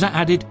track names are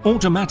added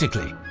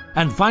automatically,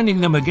 and finding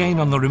them again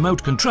on the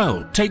remote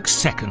control takes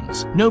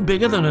seconds. No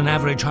bigger than an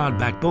average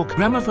hardback book,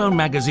 Gramophone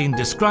magazine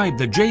described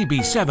the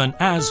JB7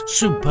 as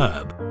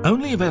superb.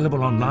 Only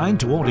available online.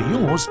 To order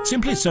yours,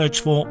 simply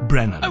search for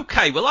Brennan.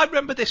 Okay, well, I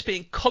remember this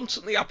being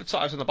constantly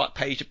advertised on the back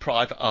page of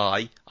Private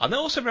Eye, and I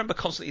also remember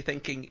constantly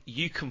thinking,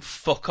 you can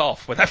fuck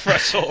off, whenever I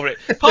saw it.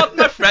 Pardon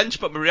my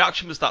French, but my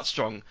reaction was that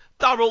strong.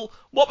 Darryl,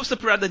 what was the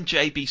Brennan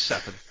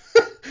JB7?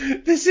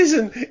 This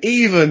isn't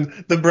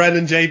even the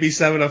Brennan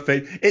JB7 I've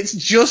picked. It's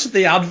just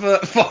the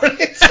advert for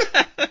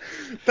it.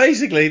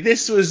 Basically,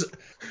 this was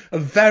a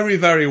very,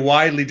 very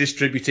widely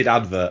distributed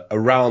advert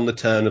around the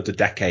turn of the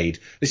decade.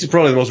 This is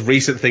probably the most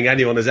recent thing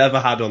anyone has ever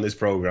had on this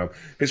programme.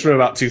 It's from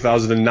about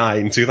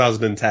 2009,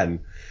 2010.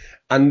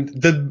 And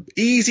the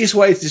easiest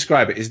way to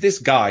describe it is this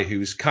guy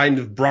who's kind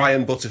of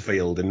Brian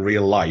Butterfield in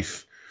real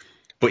life,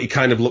 but he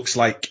kind of looks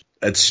like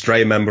a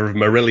stray member of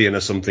Marillion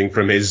or something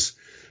from his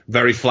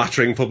very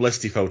flattering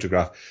publicity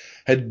photograph,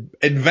 had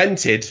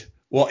invented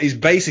what is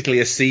basically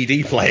a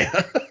CD player,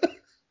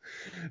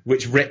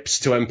 which rips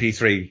to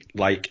MP3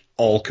 like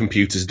all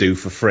computers do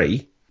for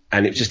free.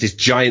 And it's just this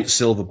giant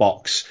silver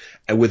box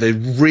with a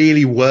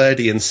really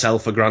wordy and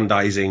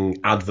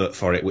self-aggrandizing advert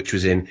for it, which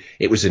was in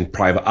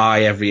Private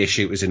Eye every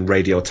issue. It was in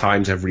Radio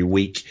Times every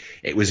week.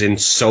 It was in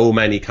so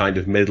many kind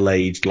of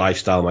middle-aged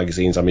lifestyle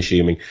magazines, I'm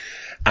assuming.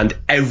 And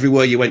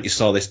everywhere you went, you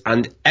saw this.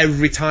 And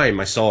every time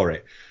I saw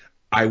it,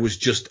 I was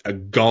just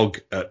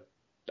agog at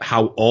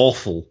how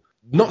awful.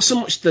 Not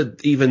so much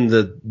even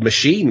the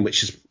machine,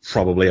 which is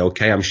probably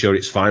okay. I'm sure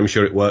it's fine. I'm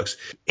sure it works.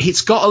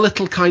 It's got a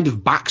little kind of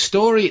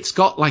backstory. It's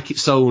got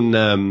its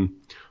own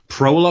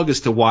prologue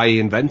as to why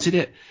he invented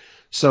it.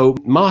 So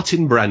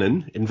Martin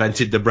Brennan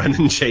invented the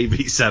Brennan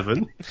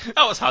JB7.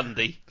 That was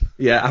handy.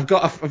 Yeah,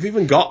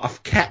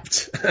 I've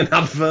kept an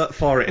advert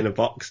for it in a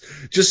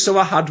box just so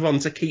I had one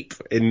to keep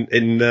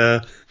in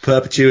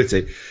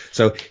perpetuity.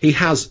 So he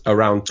has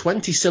around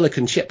 20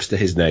 silicon chips to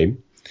his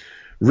name,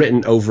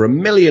 written over 1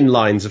 million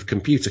lines of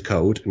computer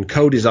code, and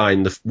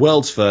co-designed the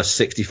world's first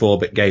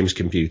 64-bit games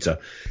computer.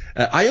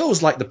 I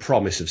always liked the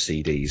promise of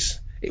CDs.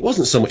 It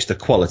wasn't so much the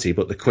quality,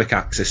 but the quick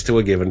access to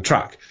a given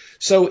track.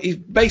 So he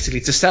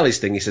basically, to sell his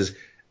thing, he says,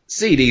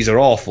 CDs are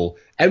awful,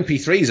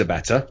 MP3s are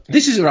better.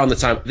 This is around the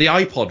time the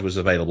iPod was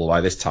available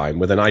by this time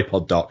with an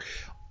iPod dock.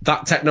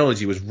 That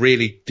technology was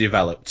really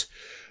developed.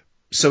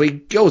 So he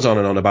goes on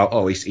and on about,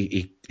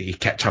 he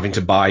kept having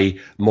to buy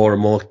more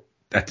and more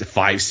a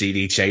 5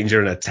 CD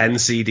changer and a 10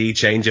 CD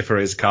changer for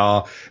his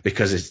car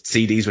because his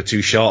CDs were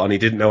too short and he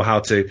didn't know how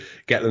to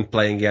get them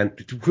playing again,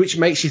 which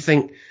makes you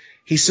think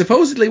he's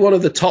supposedly one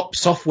of the top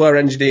software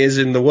engineers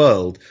in the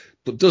world,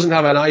 but doesn't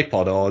have an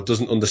iPod or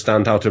doesn't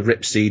understand how to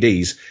rip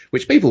CDs,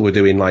 which people were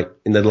doing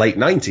in the late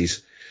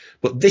 90s.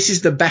 But this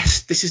is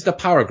the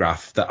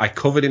paragraph that I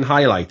covered in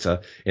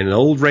highlighter in an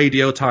old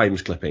Radio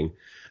Times clipping.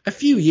 A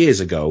few years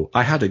ago,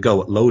 I had a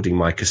go at loading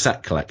my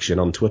cassette collection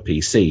onto a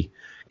PC.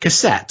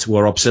 Cassette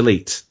were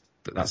obsolete.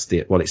 That's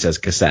what it says,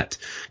 cassette.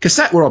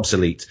 Cassette were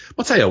obsolete,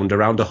 but I owned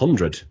around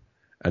 100.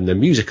 and the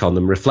music on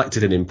them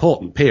reflected an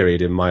important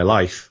period in my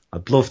life.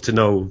 I'd love to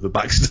know the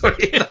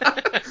backstory of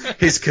that.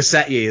 His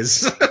cassette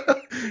years.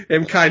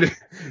 Him kind of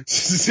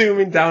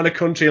zooming down a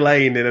country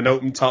lane in an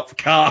open-top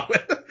car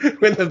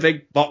with a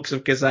big box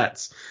of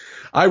cassettes.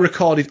 I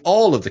recorded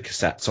all of the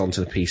cassettes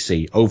onto the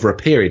PC over a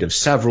period of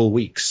several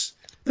weeks.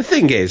 The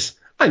thing is,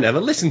 I never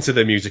listened to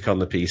the music on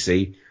the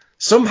PC.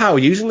 Somehow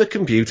using the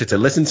computer to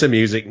listen to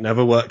music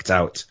never worked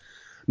out.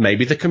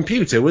 Maybe the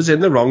computer was in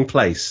the wrong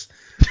place,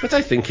 but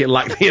I think it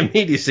lacked the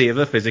immediacy of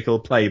a physical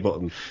play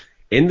button.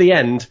 In the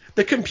end,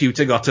 the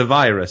computer got a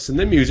virus and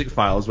the music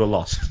files were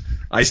lost.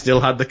 I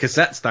still had the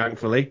cassettes,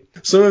 thankfully.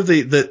 Some of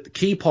the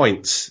key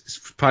points,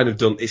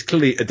 it's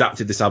clearly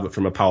adapted this advert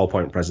from a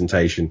PowerPoint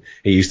presentation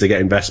he used to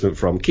get investment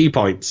from. Key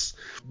points.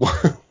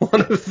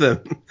 One of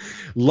them,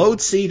 load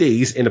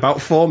CDs in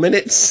about 4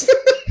 minutes.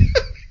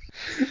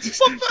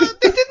 Well,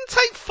 it didn't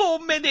take 4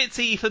 minutes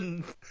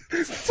even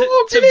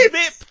to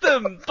rip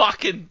them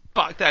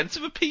back then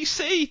to a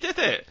PC, did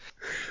it?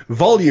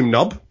 Volume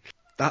knob.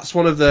 That's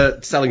one of the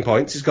selling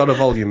points. It's got a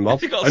volume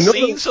knob. It's got a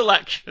scene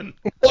selection.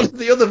 One of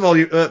the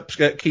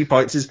other key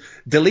points is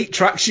delete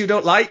tracks you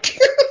don't like.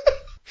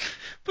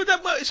 But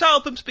then won't his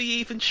albums be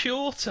even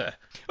shorter?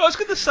 Well, I was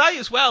going to say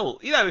as well,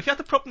 if you had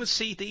the problem with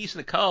CDs in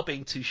the car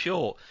being too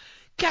short,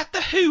 get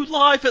the Who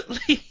live at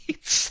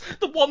Leeds,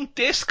 the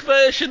 1-disc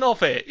version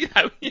of it.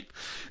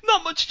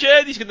 Not much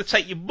journey's going to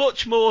take you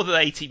much more than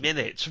 80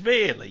 minutes,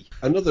 really.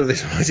 Another of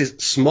these ones is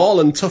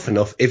small and tough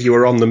enough if you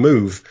were on the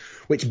move,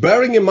 which,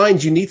 bearing in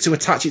mind you need to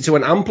attach it to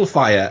an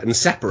amplifier and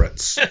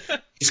separates,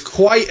 is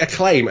quite a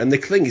claim, and the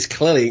thing is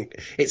clearly,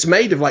 it's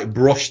made of like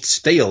brushed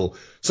steel,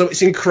 so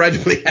it's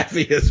incredibly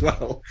heavy as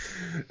well.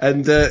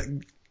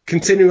 And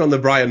continuing on the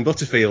Brian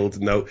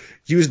Butterfield note,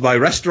 used by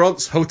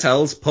restaurants,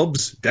 hotels,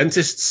 pubs,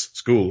 dentists,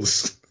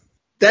 schools.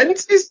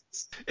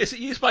 Dentists? Is it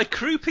used by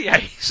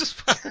croupiers as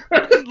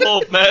well?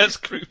 Lord Mayor's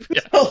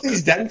croupier. All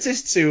these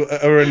dentists who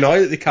are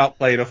annoyed that they can't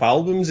play enough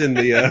albums in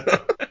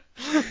the...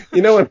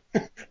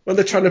 when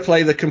they're trying to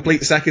play the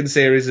complete second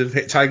series of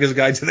Hitchhiker's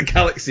Guide to the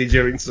Galaxy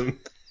during some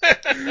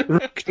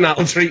root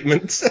canal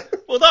treatment.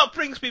 Well, that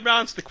brings me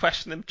round to the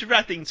question I'm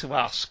dreading to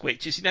ask,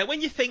 which is,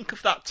 when you think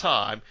of that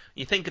time,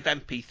 you think of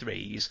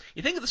MP3s,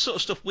 you think of the sort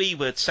of stuff we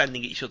were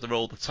sending each other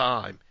all the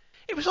time.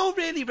 It was all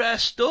really rare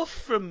stuff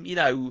from,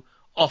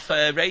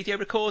 off-air radio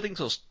recordings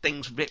or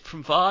things ripped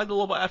from vinyl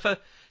or whatever.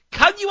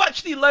 Can you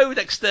actually load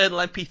external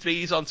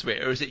MP3s onto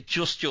it, or is it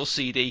just your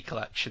CD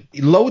collection?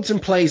 It loads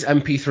and plays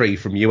MP3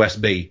 from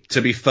USB,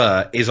 to be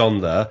fair, is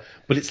on there,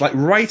 but it's like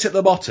right at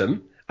the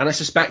bottom, and I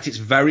suspect it's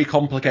very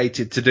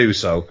complicated to do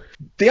so.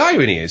 The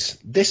irony is,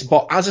 this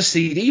bot, as a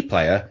CD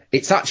player,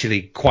 it's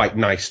actually quite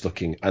nice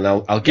looking, and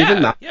I'll give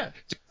him that. Yeah.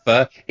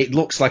 It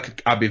looks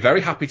like I'd be very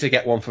happy to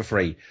get one for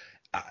free.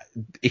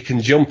 It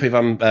can jump if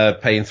I'm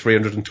paying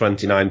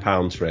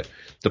 £329 for it.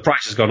 The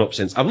price has gone up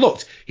since. I've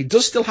looked. He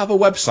does still have a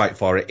website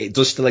for it. It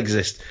does still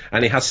exist.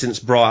 And he has since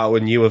brought out a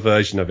newer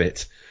version of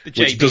it,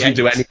 which doesn't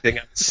do anything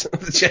else. The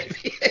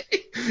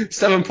JB8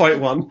 7.1.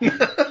 Well,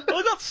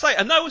 I've got to say,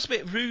 I know I was a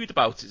bit rude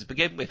about it to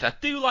begin with. I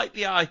do like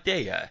the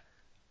idea.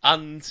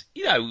 And,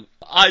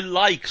 I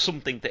like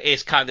something that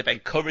is kind of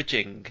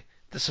encouraging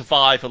the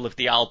survival of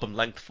the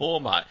album-length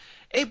format.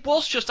 It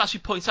was just, as you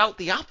point out,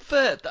 the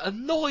advert that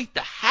annoyed the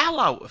hell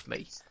out of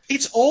me.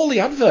 It's all the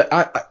advert.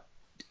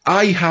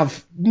 I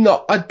have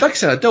not, like I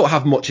said, I don't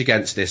have much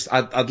against this.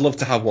 I'd love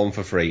to have one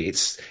for free.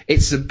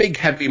 It's a big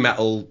heavy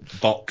metal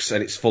box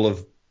and it's full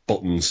of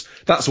buttons.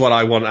 That's what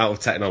I want out of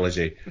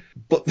technology.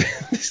 But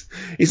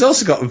he's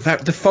also got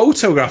the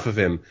photograph of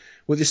him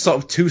with this sort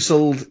of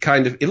tousled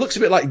kind of, it looks a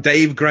bit like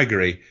Dave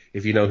Gregory,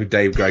 if you know who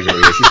Dave Gregory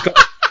is.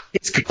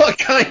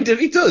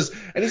 He does.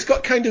 And he's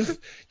got kind of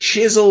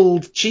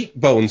chiseled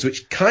cheekbones,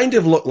 which kind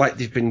of look like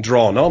they've been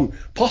drawn on,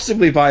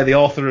 possibly by the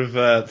author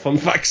of Fun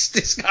Facts,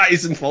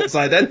 Disguise and False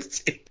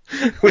Identity,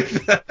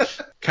 with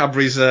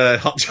Cadbury's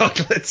hot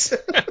chocolates.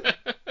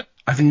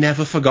 I've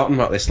never forgotten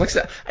about this. Like I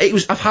said,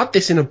 I've had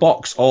this in a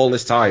box all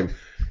this time.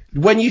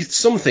 When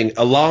something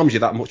alarms you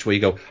that much where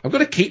you go, I've got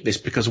to keep this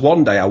because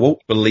one day I won't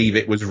believe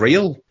it was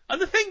real.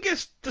 And the thing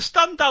is, to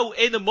stand out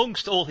in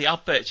amongst all the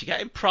adverts you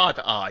get in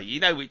Private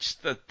Eye, which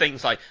the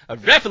things like a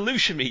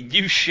revolutionary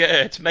new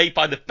shirt made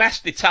by the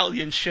best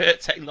Italian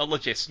shirt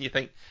technologists, and you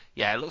think,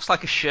 yeah, it looks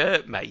like a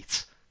shirt,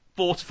 mate.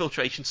 Water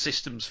filtration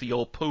systems for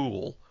your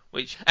pool,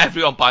 which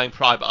everyone buying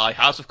Private Eye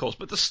has, of course,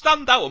 but to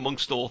stand out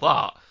amongst all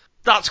that,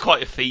 that's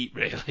quite a feat,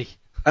 really.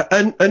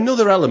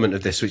 Another element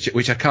of this,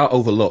 which I can't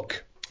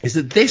overlook, is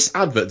that this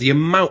advert,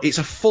 it's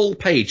a full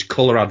page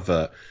colour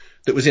advert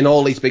that was in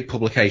all these big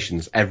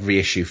publications, every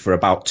issue for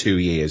about 2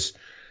 years.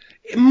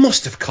 It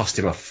must have cost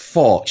him a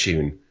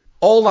fortune.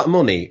 All that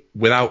money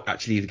without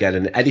actually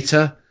getting an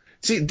editor.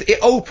 See, it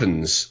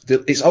opens,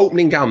 its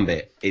opening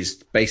gambit is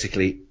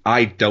basically,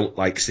 I don't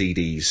like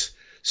CDs.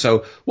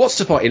 So what's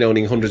the point in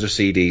owning hundreds of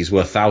CDs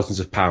worth thousands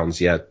of pounds?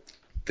 Yeah,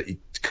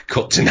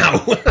 cut to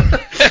now.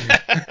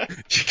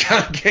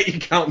 You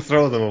can't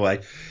throw them away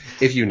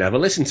if you never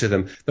listen to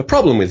them. The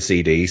problem with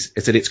CDs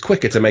is that it's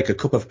quicker to make a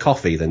cup of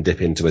coffee than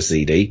dip into a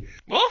CD.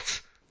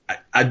 What?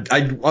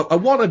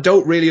 I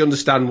don't really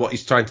understand what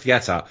he's trying to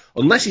get at,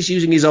 unless he's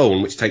using his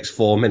own, which takes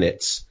 4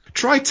 minutes.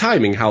 Try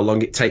timing how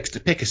long it takes to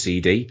pick a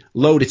CD,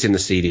 load it in the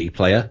CD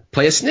player,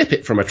 play a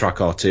snippet from a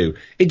track or two,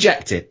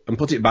 eject it, and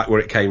put it back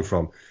where it came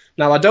from.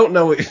 Now, I don't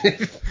know if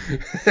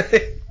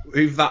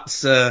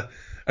that's a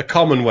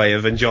common way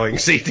of enjoying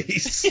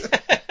CDs.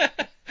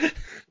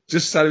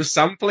 Just sort of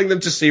sampling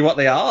them to see what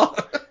they are.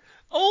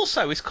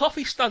 Also, his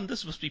coffee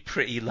standards must be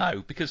pretty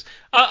low, because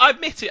I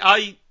admit it,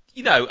 I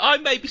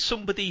may be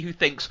somebody who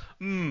thinks,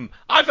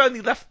 I've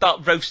only left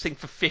that roasting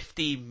for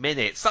 15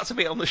 minutes. That's a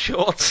bit on the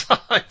short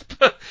side.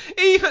 But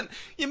even,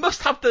 you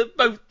must have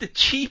the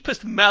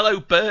cheapest mellow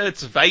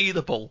birds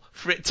available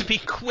for it to be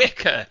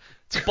quicker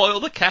to boil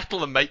the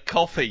kettle and make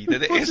coffee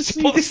than it is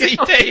to put the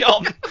CD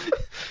on.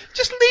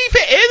 Just leave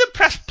it in and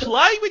press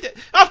play with it.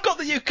 I've got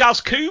the new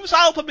Gaz Coombs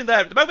album in there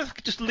at the moment. I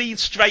could just lean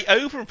straight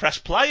over and press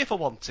play if I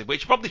wanted,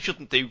 which I probably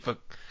shouldn't do for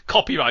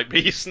copyright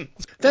reasons.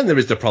 Then there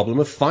is the problem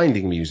of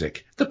finding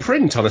music. The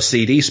print on a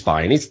CD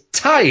spine is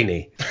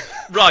tiny.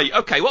 Right,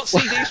 okay, what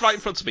CD's right in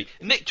front of me?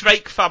 Nick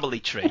Drake, Family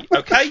Tree,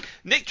 okay?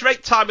 Nick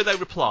Drake, Time of No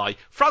Reply.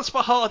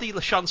 Francois Hardy,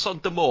 La Chanson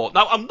d'Amour.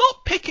 Now, I'm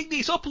not picking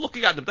these up and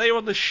looking at them. They are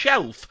on the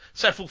shelf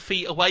several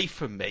feet away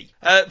from me.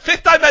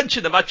 Fifth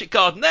Dimension, The Magic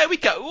Garden. There we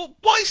go.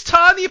 What is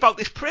tiny about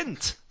this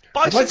print?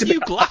 Buy some new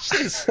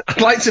glasses.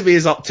 I'd like to be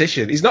his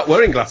optician. He's not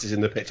wearing glasses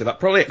in the picture. That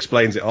probably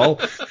explains it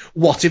all.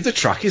 What if the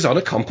track is on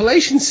a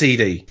compilation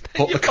CD?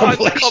 Put the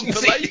compilation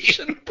CD.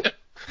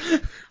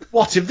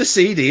 What if the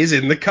CD is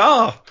in the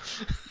car?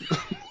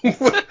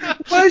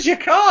 Where's your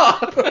car?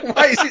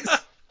 Why is it?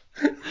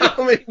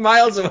 How many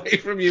miles away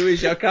from you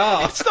is your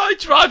car? It's not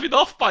driving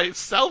off by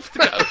itself to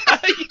go,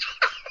 hey.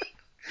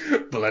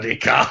 Bloody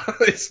car.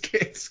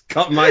 It's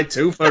got my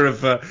twofer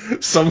of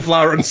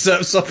sunflower and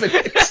surf's up in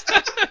it.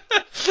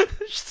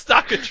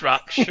 Stack a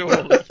track,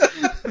 surely.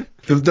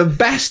 The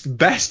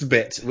best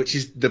bit, which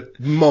is the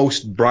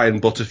most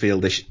Brian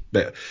Butterfieldish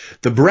bit,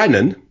 the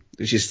Brennan,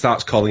 which he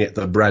starts calling it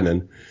the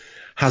Brennan,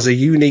 has a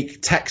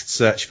unique text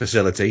search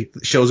facility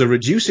that shows a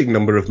reducing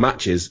number of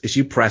matches as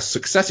you press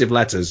successive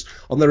letters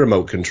on the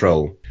remote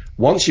control.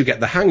 Once you get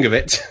the hang of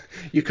it,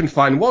 you can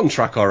find one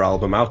track or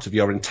album out of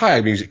your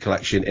entire music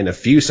collection in a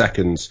few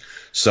seconds.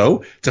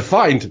 So, to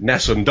find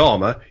Nessun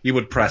Dorma, you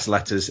would press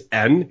letters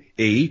N,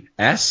 E,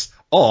 S,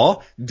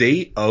 or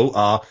D, O,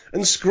 R,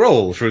 and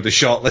scroll through the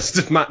short list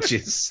of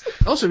matches.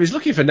 Also, if he's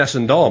looking for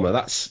Nessun Dorma,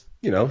 that's,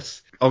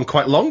 on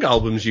quite long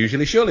albums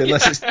usually, surely,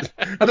 unless it's...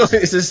 I don't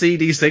think it's a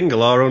CD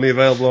single or only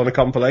available on a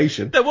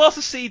compilation. There was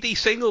a CD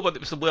single when it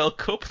was the World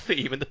Cup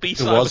theme, and the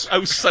B-side was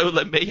O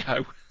Sole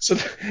Mio. So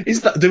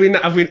is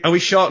that... Are we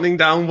shortening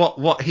down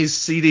what his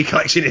CD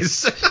collection is?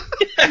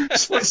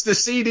 So it's the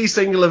CD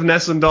single of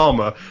Nessun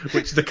Dorma,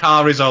 which the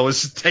car is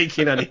always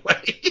taking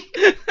anyway.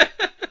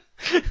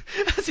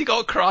 Has he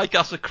got Cry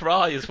Gas a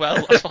Cry as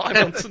well? That's what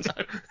I want to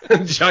know.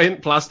 A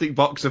giant plastic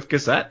box of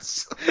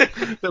cassettes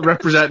that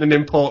represent an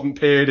important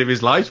period of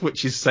his life,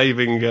 which he's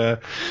saving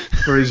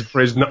for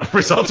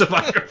his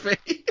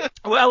autobiography.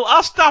 Well,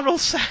 as Daryl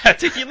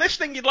said, if you're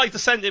listening, you'd like to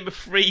send him a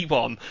free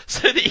one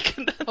so that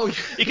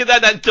you can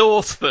then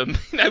endorse them.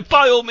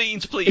 By all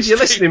means, please. If you're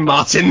listening,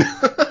 Martin,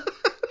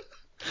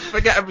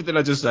 forget everything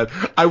I just said.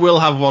 I will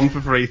have one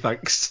for free,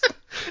 thanks.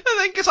 I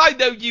think because I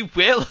know you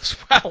will as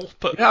well.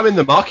 But yeah, I'm in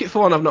the market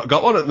for one. I've not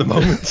got one at the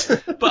moment.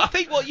 But I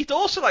think what you'd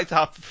also like to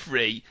have for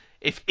free,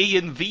 if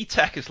Ian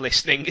VTech is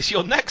listening, is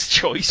your next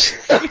choice.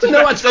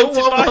 No, I don't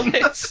want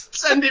one.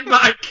 Send it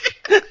back.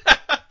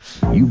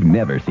 You've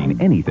never seen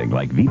anything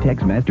like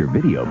VTech's Master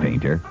Video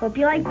Painter. Hope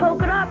you like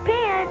polka dot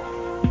pants.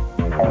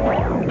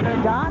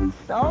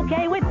 That's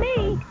okay with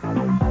me.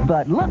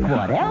 But look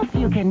what else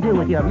you can do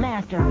with your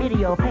Master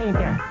Video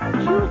Painter.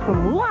 Choose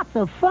from lots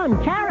of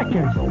fun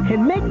characters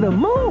and make them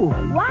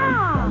move.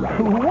 Wow!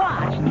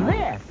 Watch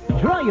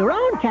this. Draw your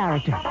own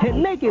character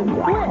and make him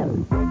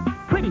swim.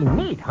 Pretty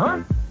neat,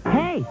 huh?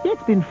 Hey,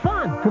 it's been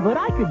fun, but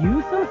I could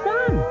use some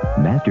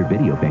sun. Master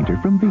Video Painter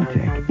from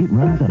VTech. It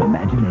runs on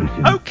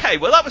imagination. Okay,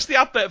 well that was the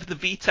advert for the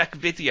VTech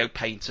Video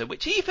Painter,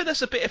 which even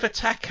as a bit of a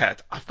tech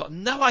head, I've got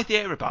no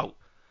idea about.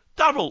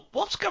 Daryl,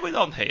 what's going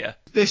on here?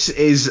 This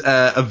is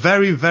a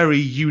very, very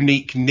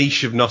unique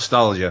niche of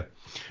nostalgia,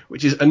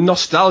 which is a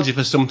nostalgia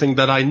for something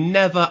that I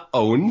never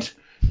owned,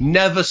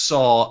 never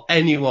saw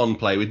anyone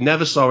play with,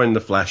 never saw in the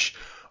flesh,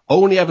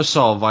 only ever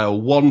saw via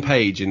one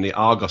page in the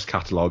Argos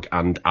catalogue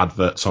and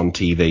adverts on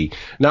TV.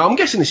 Now, I'm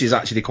guessing this is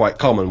actually quite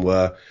common,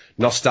 where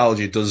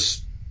nostalgia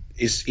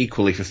is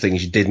equally for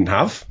things you didn't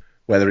have,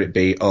 whether it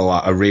be,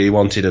 I really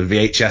wanted a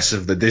VHS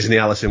of the Disney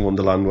Alice in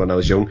Wonderland when I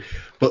was young.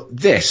 But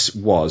this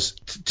was,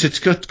 to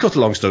cut a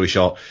long story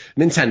short,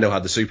 Nintendo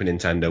had the Super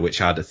Nintendo, which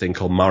had a thing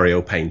called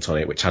Mario Paint on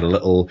it, which had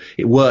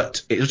it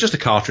worked, it was just a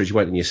cartridge,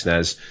 went in your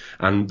SNES,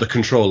 and the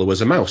controller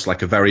was a mouse,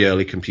 like a very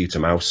early computer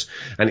mouse.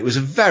 And it was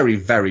a very,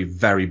 very,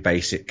 very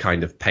basic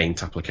kind of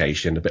paint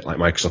application, a bit like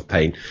Microsoft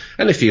Paint,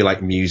 and a few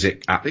like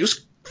music app. It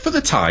was, for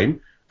the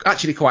time,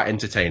 actually quite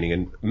entertaining,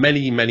 and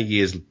many, many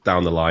years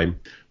down the line,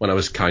 when I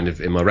was kind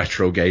of in my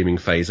retro gaming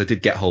phase, I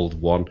did get hold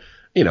of one,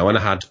 and I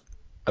had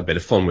a bit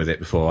of fun with it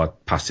before I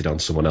passed it on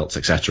to someone else,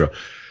 etc.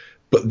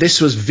 But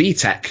this was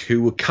VTech,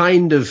 who were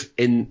kind of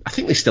I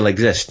think they still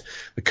exist,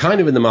 they're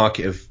kind of in the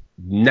market of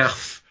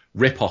naff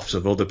rip-offs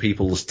of other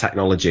people's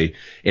technology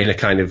in a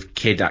kind of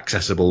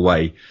kid-accessible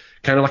way,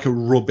 kind of like a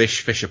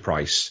rubbish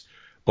Fisher-Price,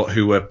 but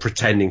who were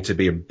pretending to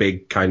be a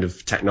big kind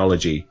of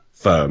technology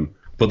firm.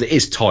 But it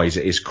is toys,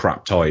 it is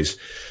crap toys.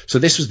 So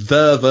this was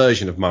their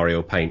version of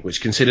Mario Paint,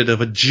 which consisted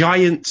of a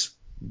giant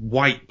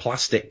white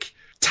plastic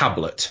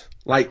tablet,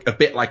 like a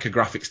bit like a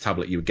graphics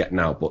tablet you would get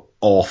now, but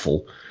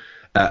awful,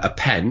 a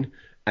pen,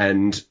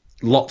 and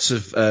lots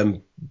of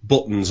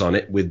buttons on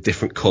it with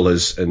different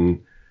colours,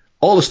 and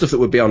all the stuff that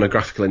would be on a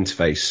graphical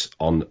interface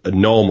on a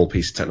normal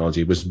piece of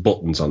technology was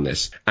buttons on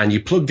this. And you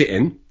plugged it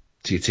in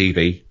to your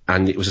TV,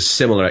 and it was a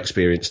similar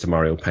experience to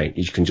Mario Paint.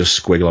 You can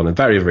just squiggle on a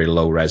very, very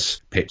low-res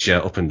picture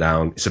up and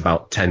down. It's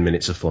about 10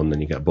 minutes of fun,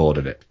 then you get bored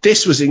of it.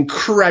 This was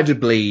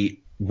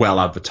incredibly well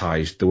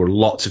advertised. There were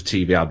lots of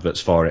TV adverts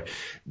for it.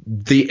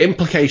 The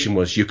implication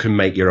was you can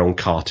make your own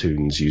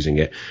cartoons using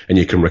it, and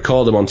you can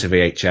record them onto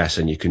VHS,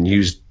 and you can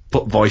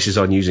put voices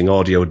on using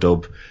audio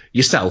dub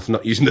yourself,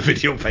 not using the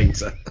video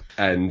painter.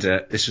 And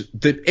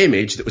the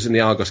image that was in the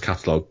Argos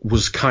catalogue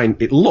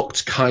it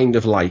looked kind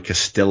of like a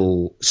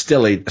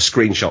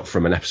screenshot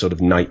from an episode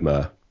of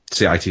Nightmare,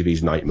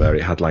 CITV's Nightmare.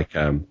 It had like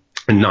a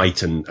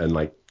knight and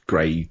like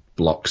grey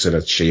blocks and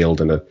a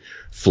shield and a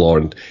floor,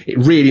 and it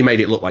really made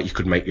it look like you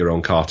could make your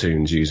own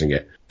cartoons using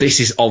it. This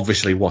is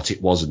obviously what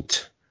it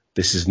wasn't.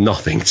 This is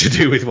nothing to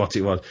do with what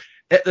it was.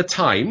 At the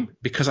time,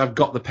 because I've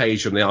got the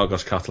page from the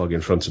Argos catalogue in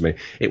front of me,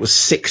 it was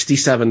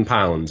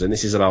 £67, and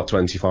this is about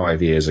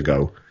 25 years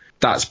ago.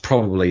 That's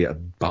probably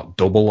about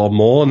double or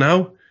more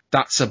now.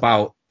 That's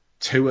about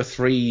 2 or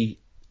 3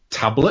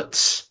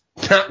 tablets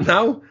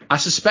now. I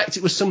suspect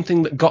it was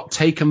something that got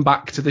taken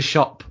back to the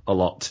shop a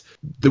lot.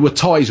 There were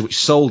toys which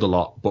sold a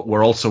lot, but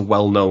were also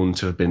well known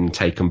to have been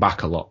taken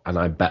back a lot, and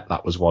I bet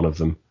that was one of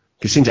them.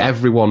 It seems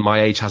everyone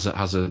my age has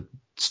a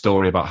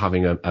story about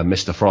having a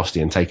Mr. Frosty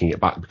and taking it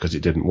back because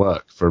it didn't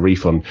work for a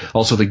refund.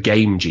 Also the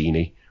Game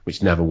Genie,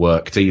 which never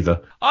worked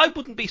either. I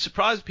wouldn't be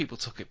surprised if people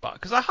took it back,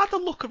 because I had a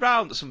look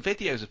around at some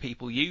videos of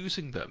people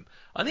using them,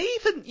 and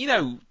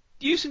even,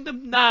 using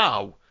them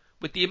now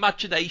with the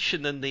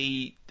imagination and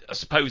the, I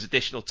suppose,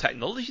 additional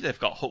technology they've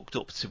got hooked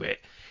up to it,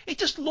 it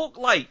just looked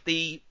like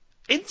the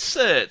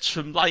inserts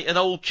from like an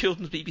old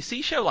children's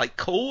BBC show like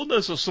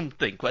Corners or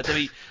something, where there'd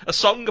be a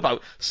song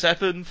about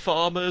 7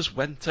 farmers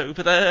went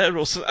over there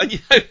or something,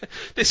 and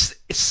this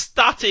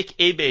static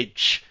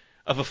image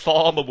of a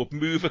farmer would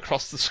move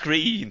across the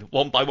screen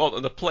one by one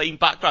on a plain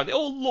background. It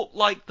all looked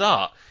like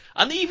that,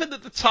 and even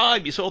at the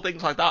time you saw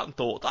things like that and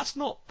thought, that's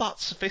not that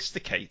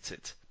sophisticated.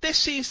 This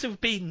seems to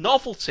be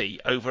novelty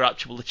over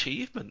actual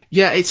achievement.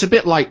 Yeah, it's a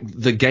bit like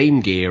the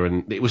Game Gear,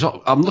 and it was.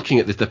 I'm looking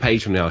at the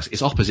page from the artist.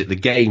 It's opposite the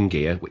Game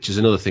Gear, which is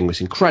another thing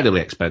that's incredibly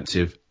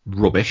expensive,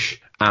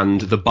 rubbish, and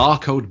the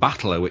Barcode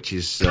Battler, which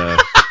is.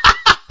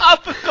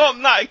 I've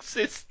forgotten that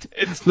existed.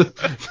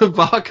 the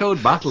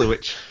Barcode Battler,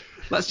 which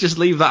let's just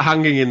leave that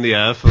hanging in the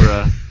air for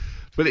a.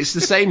 But it's the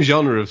same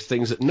genre of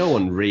things that no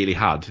one really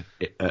had,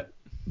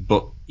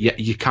 but yet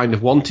you kind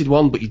of wanted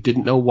one, but you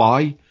didn't know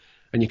why.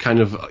 And you kind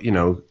of,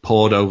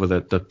 poured over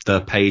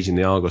the page in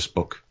the Argos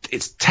book.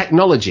 It's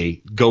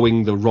technology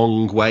going the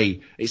wrong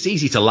way. It's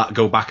easy to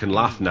go back and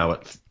laugh now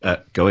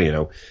at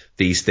going,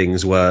 these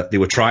things they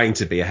were trying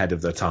to be ahead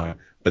of their time,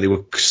 but they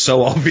were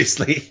so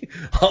obviously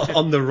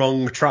on the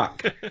wrong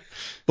track.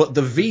 But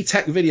the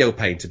VTech Video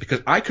Painter,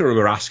 because I can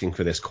remember asking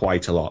for this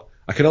quite a lot.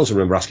 I can also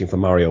remember asking for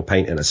Mario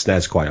Paint and a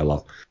SNES quite a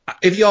lot.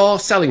 If your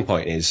selling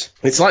point is,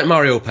 it's like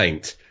Mario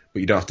Paint, but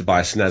you don't have to buy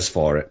a SNES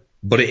for it,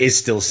 but it is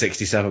still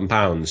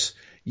 £67.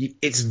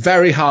 It's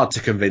very hard to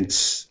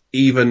convince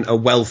even a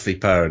wealthy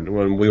parent,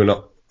 when we were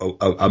not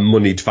a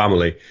moneyed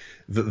family,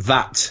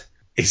 that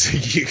is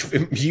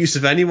a use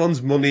of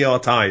anyone's money or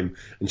time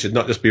and should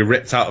not just be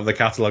ripped out of the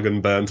catalogue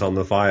and burnt on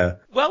the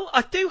fire. Well,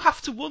 I do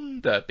have to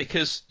wonder,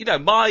 because,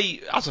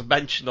 as I've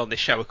mentioned on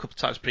this show a couple of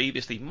times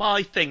previously,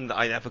 my thing that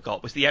I never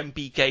got was the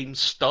MB Games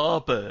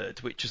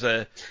Starbird, which was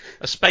a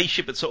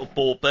spaceship that sort of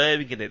ball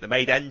bearing in it that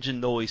made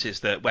engine noises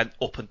that went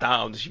up and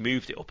down as you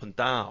moved it up and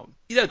down.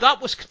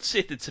 That was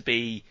considered to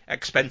be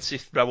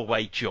expensive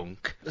throwaway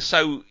junk.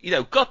 So,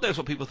 God knows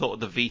what people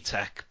thought of the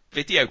VTech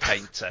Video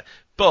Painter,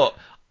 but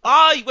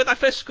when I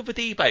first discovered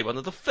eBay, one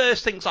of the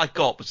first things I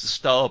got was the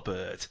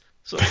Starbird.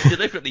 Sort of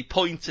deliberately,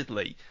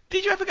 pointedly.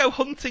 Did you ever go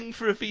hunting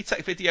for a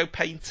VTech Video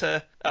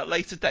Painter at a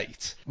later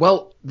date?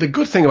 Well, the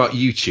good thing about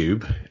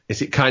YouTube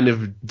is it kind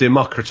of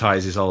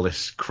democratises all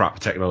this crap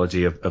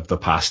technology of the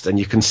past, and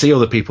you can see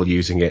other people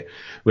using it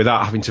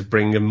without having to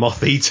bring a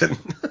moth-eaten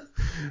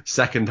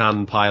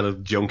second-hand pile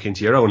of junk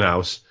into your own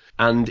house.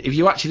 And if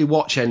you actually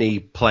watch any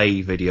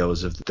play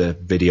videos of the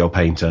Video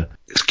Painter,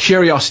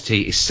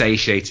 curiosity is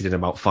satiated in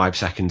about 5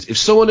 seconds. If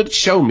someone had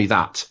shown me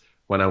that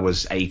when I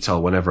was 8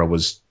 or whenever I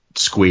was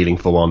squealing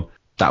for one,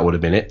 that would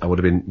have been it. I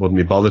wouldn't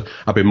be bothered.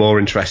 I'd be more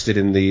interested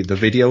in the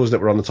videos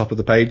that were on the top of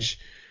the page.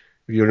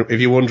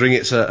 If you're wondering,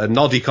 it's a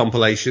noddy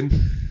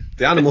compilation.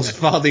 The Animals of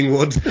Farthing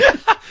Wood.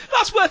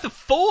 That's worth a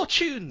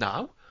fortune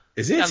now.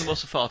 Is The it?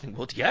 Animals of Farthing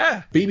Wood,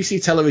 yeah.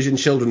 BBC Television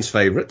children's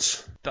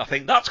favourites. I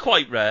think that's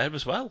quite rare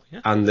as well.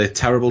 Yeah. And The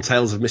Terrible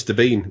Tales of Mr.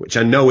 Bean, which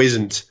I know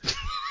isn't.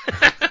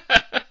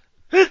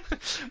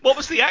 What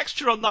was the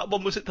extra on that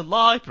one? Was it the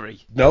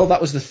library? No,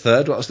 that was the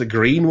third. That was the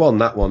green one,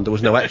 that one. There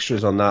was no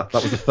extras on that.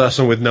 That was the first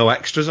one with no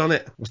extras on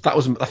it.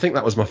 I think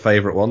that was my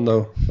favourite one,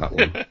 though, that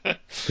one.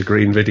 The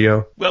green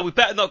video. Well, we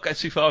better not go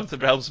too far into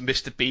the realms of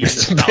Mr. Bean.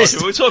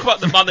 We'll talk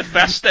about the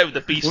manifesto,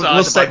 the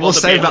B-side. We'll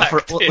save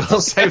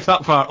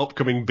that for our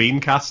upcoming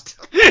Beancast.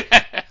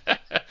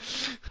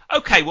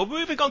 Okay, well,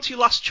 moving on to your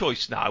last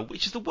choice now,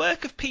 which is the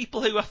work of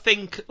people who I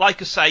think,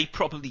 like I say,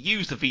 probably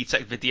use the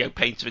VTech Video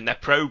Painter in their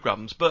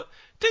programmes, but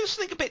doing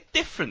something a bit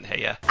different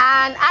here.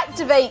 And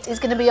Activate is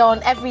going to be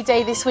on every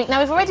day this week.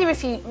 Now, we've already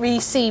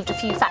received a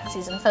few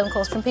faxes and phone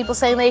calls from people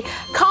saying they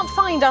can't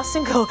find our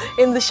single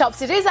in the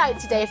shops. It is out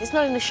today. If it's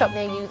not in the shop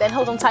near you, then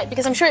hold on tight,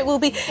 because I'm sure it will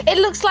be. It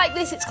looks like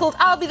this. It's called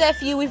I'll Be There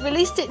For You. We've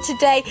released it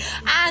today.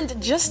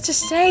 And just to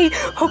say,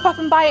 hop up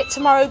and buy it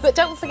tomorrow. But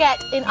don't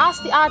forget, in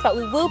Ask the Aardvark,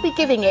 we will be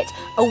giving it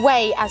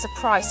away as a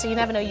prize. So you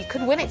never know, you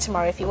could win it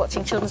tomorrow if you're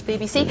watching Children's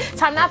BBC.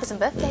 Time now for some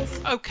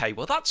birthdays. Okay,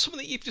 well, that's something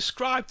that you've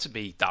described to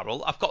me,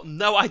 Daryl. I've got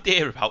no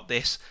idea about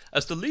this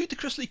as the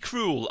ludicrously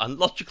cruel and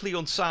logically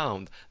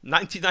unsound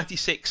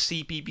 1996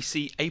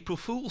 CBBC April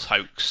Fool's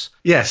hoax.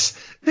 Yes,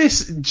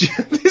 this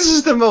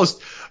is the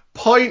most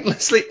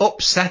pointlessly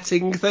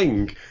upsetting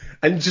thing,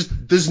 and just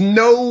there's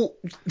no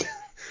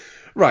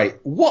right.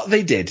 What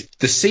they did,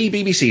 the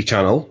CBBC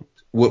channel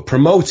were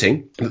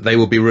promoting that they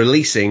will be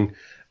releasing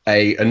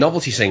a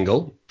novelty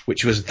single,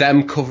 which was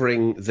them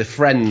covering the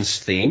Friends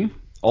theme.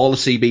 All the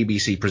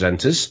CBBC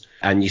presenters,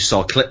 and you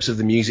saw clips of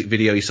the music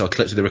video, you saw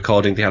clips of the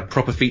recording, they had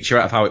proper feature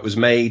out of how it was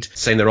made,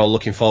 saying they're all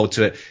looking forward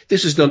to it.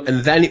 This was done,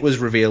 and then it was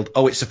revealed,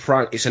 oh, it's a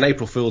prank, it's an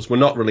April Fool's, we're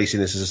not releasing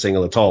this as a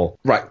single at all.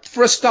 Right,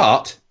 for a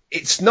start,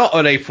 it's not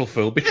an April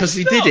Fool, because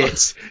they did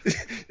it.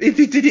 They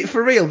did it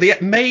for real. They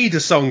made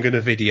a song and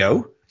a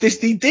video.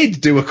 They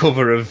did do a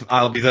cover of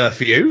I'll Be There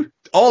For You.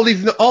 All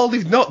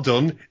they've not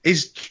done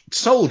is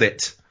sold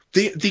it.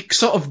 They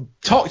sort of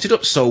talked it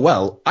up so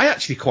well. I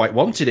actually quite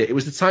wanted it. It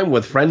was the time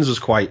where Friends was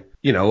quite,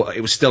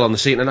 it was still on the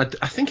scene. And I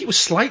think it was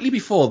slightly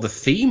before the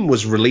theme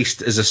was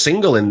released as a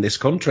single in this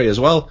country as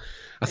well.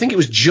 I think it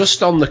was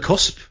just on the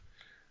cusp.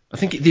 I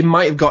think they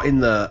might have got in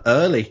there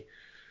early.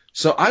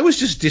 So I was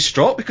just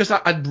distraught because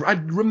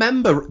I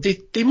remember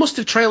they must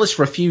have trailed this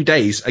for a few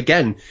days,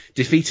 again,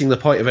 defeating the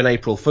point of an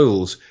April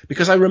Fool's,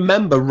 because I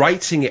remember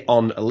writing it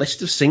on a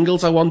list of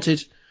singles I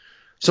wanted.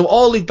 So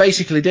all they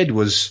basically did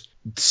was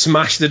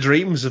smash the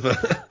dreams of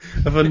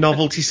a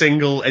novelty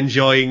single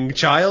enjoying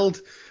child,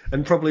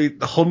 and probably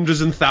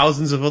hundreds and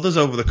thousands of others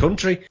over the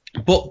country.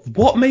 But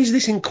what makes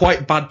this in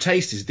quite bad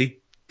taste is they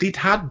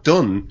had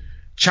done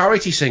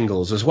charity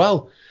singles as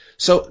well.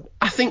 So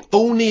I think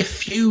only a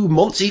few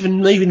months,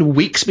 even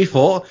weeks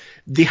before,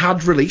 they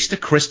had released a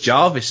Chris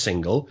Jarvis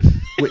single,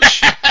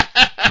 which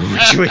I'm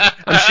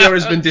sure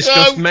has been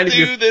discussed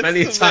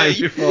many times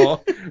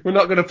before. We're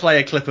not going to play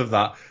a clip of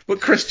that.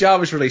 But Chris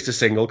Jarvis released a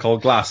single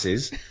called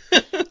Glasses.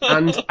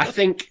 And I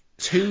think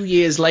 2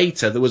 years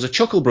later, there was a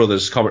Chuckle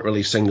Brothers comic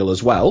relief single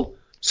as well.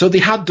 So they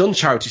had done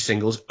charity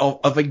singles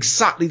of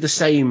exactly the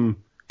same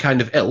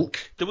kind of ilk.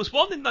 There was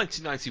one in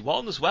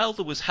 1991 as well.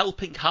 There was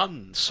Helping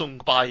Hand, sung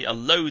by a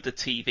load of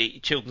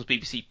children's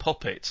BBC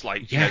puppets,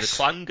 like the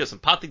Clangers and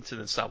Paddington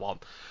and so on.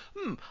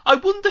 I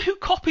wonder who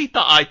copied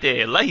that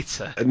idea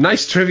later. A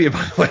nice trivia,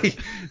 by the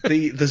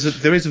way.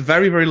 There is a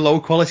very, very low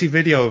quality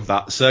video of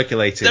that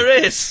circulating.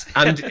 There is.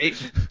 And do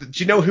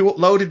you know who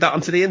uploaded that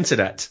onto the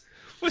internet?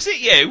 Was it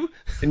you?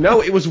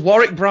 No, it was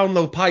Warwick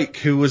Brownlow Pike,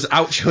 who was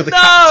Oucho the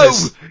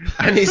Cactus,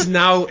 and is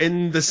now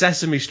in the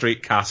Sesame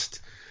Street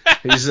cast.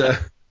 He's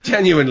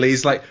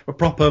he's like a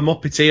proper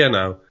Muppeteer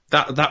now.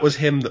 That was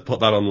him that put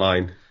that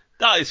online.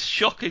 That is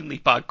shockingly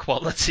bad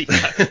quality.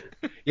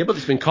 Yeah, but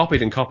it's been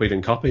copied and copied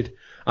and copied.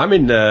 I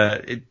mean,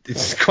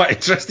 it's quite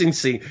interesting to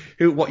see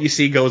what you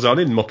see goes on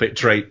in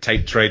Muppet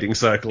tape trading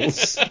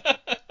circles.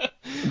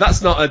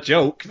 That's not a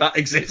joke. That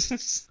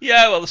exists.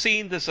 Yeah, well,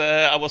 there's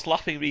I was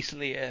laughing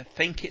recently. I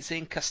think it's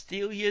in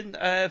Castilian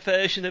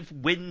version of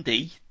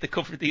Windy, the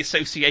cover of the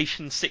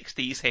Association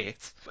 60s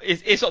hit.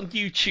 It's on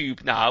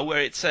YouTube now,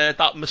 where it's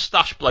that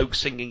moustache bloke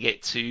singing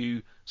it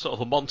to sort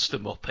of a monster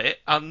Muppet,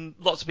 and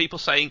lots of people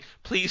saying,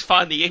 please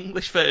find the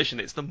English version,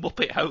 it's the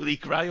Muppet Holy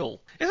Grail.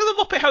 Isn't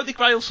the Muppet Holy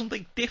Grail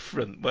something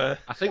different? Where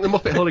I think the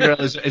Muppet Holy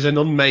Grail is an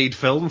unmade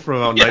film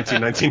from around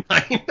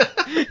 1999.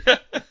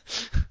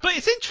 But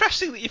it's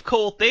interesting that you've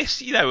called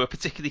this, a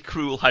particularly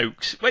cruel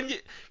hoax. When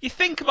you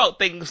think about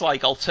things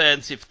like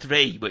Alternative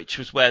 3, which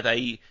was where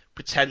they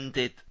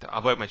pretended... I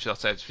won't mention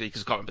Alternative 3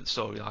 because I can't remember the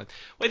storyline.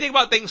 When you think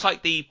about things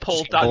like the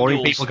Paul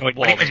Daniels... People going,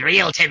 it was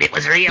real, Tim, it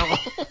was real.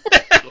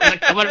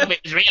 It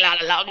was real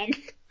all along.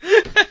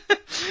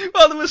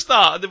 Well, there was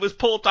that, and there was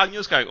Paul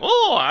Daniels going,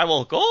 "Oh, I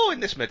will go in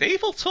this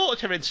medieval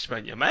torture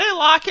instrument. You may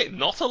like it,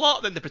 not a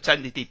lot." Then they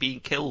pretended he'd been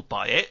killed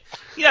by it.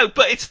 You know,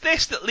 but it's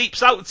this that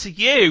leaps out to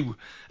you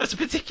as a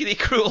particularly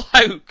cruel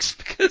hoax,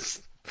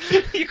 because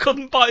you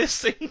couldn't buy a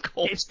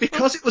single. It's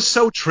because it was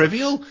so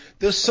trivial.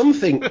 There's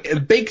something, a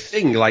big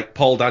thing like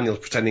Paul Daniels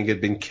pretending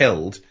he'd been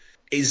killed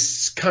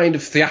is kind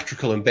of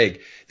theatrical and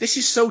big. This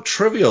is so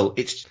trivial.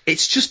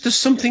 It's just there's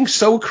something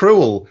so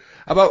cruel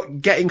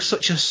about getting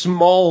such a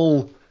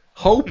small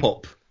hope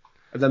up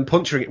and then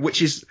puncturing it,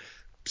 which is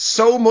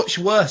so much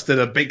worse than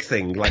a big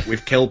thing like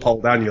we've killed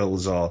Paul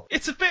Daniels or...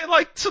 It's a bit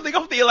like something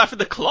off the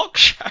 11 o'clock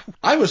show.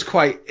 I was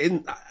quite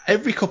in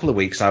every couple of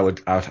weeks I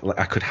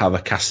could have a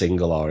cassette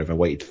single, or if I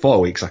waited 4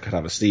 weeks I could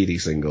have a CD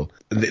single.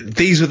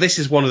 This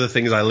is one of the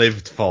things I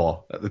lived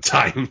for at the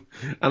time,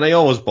 and I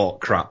always bought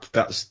crap.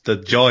 That's the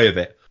joy of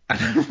it. And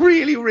I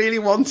really, really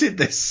wanted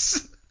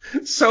this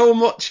so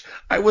much.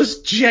 I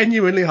was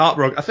genuinely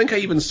heartbroken. I think I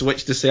even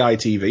switched to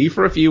CITV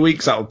for a few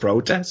weeks out of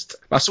protest.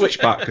 I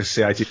switched back because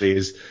CITV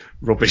is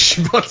rubbish,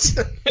 but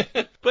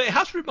it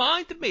has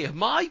reminded me of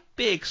my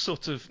big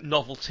sort of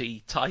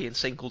novelty tie-in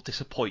single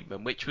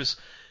disappointment, which was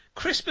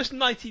Christmas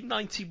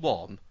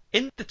 1991.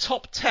 In the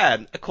top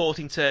 10,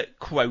 according to,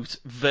 quote,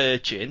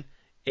 Virgin,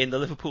 in the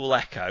Liverpool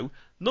Echo,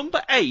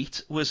 number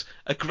 8 was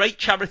a great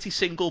charity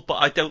single,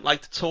 but I don't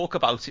like to talk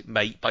about it,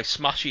 mate, by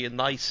Smashy and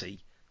Nicey,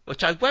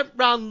 which I went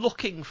round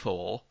looking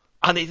for,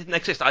 and it didn't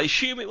exist. I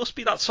assume it must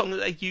be that song that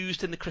they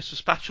used in the Christmas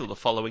special the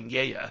following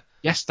year.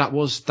 Yes, that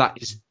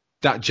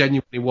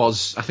genuinely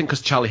was, I think,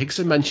 because Charlie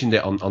Higson mentioned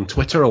it on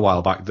Twitter a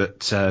while back, that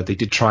they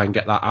did try and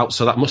get that out.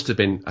 So that must have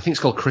been, I think it's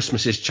called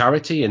Christmas is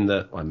Charity,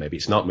 well, maybe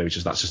it's not, maybe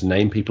that's just a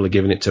name people are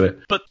giving it to it.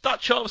 But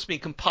that chart was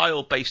being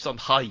compiled based on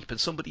hype, and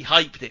somebody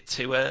hyped it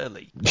too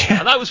early. Yeah.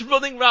 And I was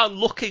running around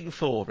looking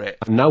for it.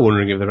 I'm now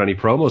wondering if there are any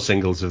promo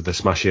singles of the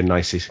Smashy and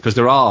Nicey, because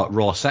there are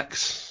Raw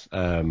Sex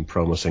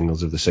promo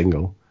singles of the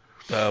single.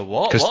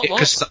 What?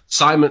 Because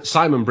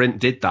Simon Brint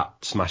did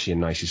that Smashy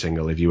and Nicey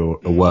single, if you were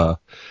aware.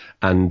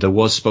 And there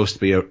was supposed to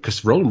be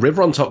because Roland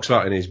Rivron talks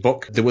about in his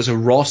book, there was a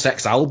Raw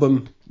Sex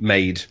album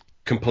made,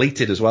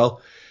 completed as well.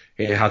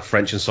 It had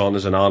French and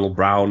Saunders and Arnold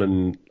Brown,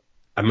 and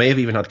I may have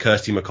even had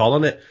Kirsty MacColl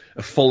on it.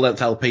 A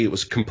full-length LP. It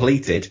was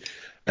completed,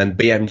 and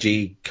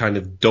BMG kind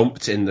of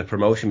dumped in the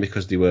promotion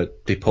because they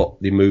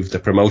moved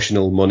the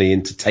promotional money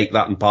into Take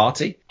That and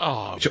Party,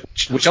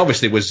 which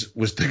obviously was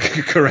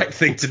the correct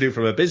thing to do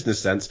from a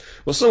business sense.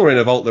 Well, somewhere in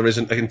a vault there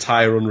isn't an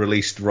entire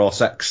unreleased Raw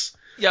Sex.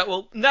 Yeah,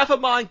 well, never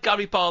mind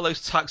Gary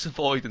Barlow's tax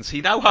avoidance. He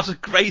now has a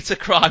greater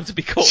crime to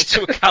be called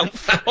to account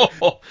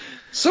for.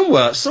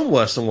 Somewhere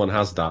someone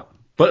has that.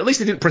 But at least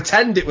he didn't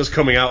pretend it was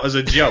coming out as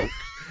a joke.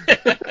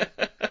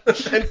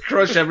 And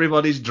crush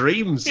everybody's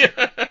dreams.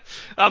 Yeah.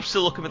 I'm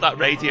still looking at that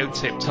Radio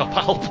Tip Top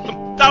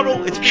album.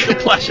 Darryl, it's been a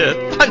pleasure.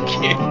 Thank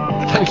you.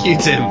 Thank you,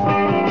 Tim.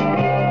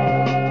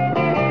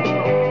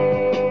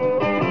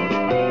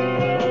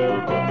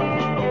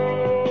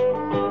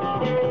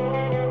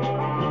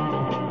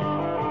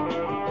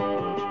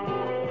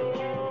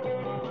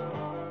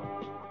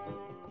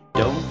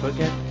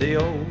 Forget the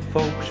old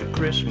folks at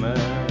Christmas.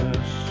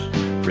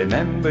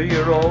 Remember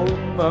your old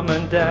mum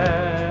and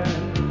dad.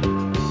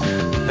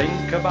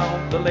 Think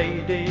about the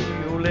lady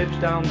who lives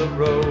down the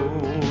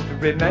road,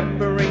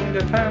 remembering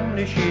the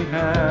family she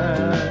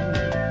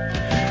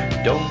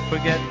had. Don't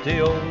forget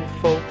the old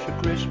folks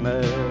at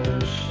Christmas.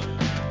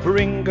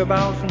 Bring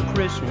about some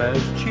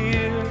Christmas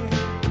cheer.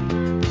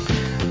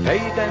 Pay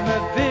them a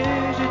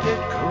visit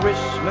at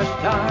Christmas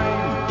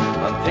time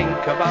and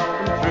think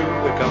about them through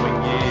the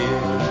coming year.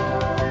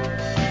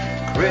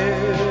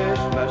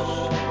 Christmas,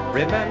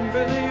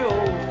 remember the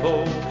old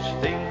folks,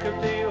 think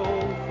of the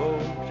old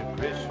folks at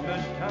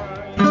Christmas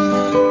time.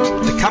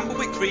 The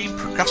Camberwick Green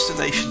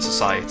Procrastination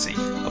Society,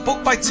 a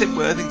book by Tim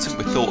Worthington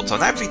with thoughts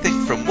on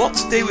everything from what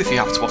to do if you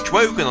have to watch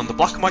Wogan on the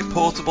Black and White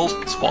Portable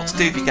to what to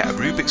do if you get a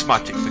Rubik's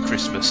Magic for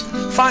Christmas.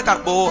 Find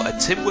out more at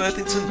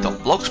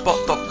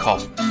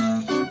timworthington.blogspot.com.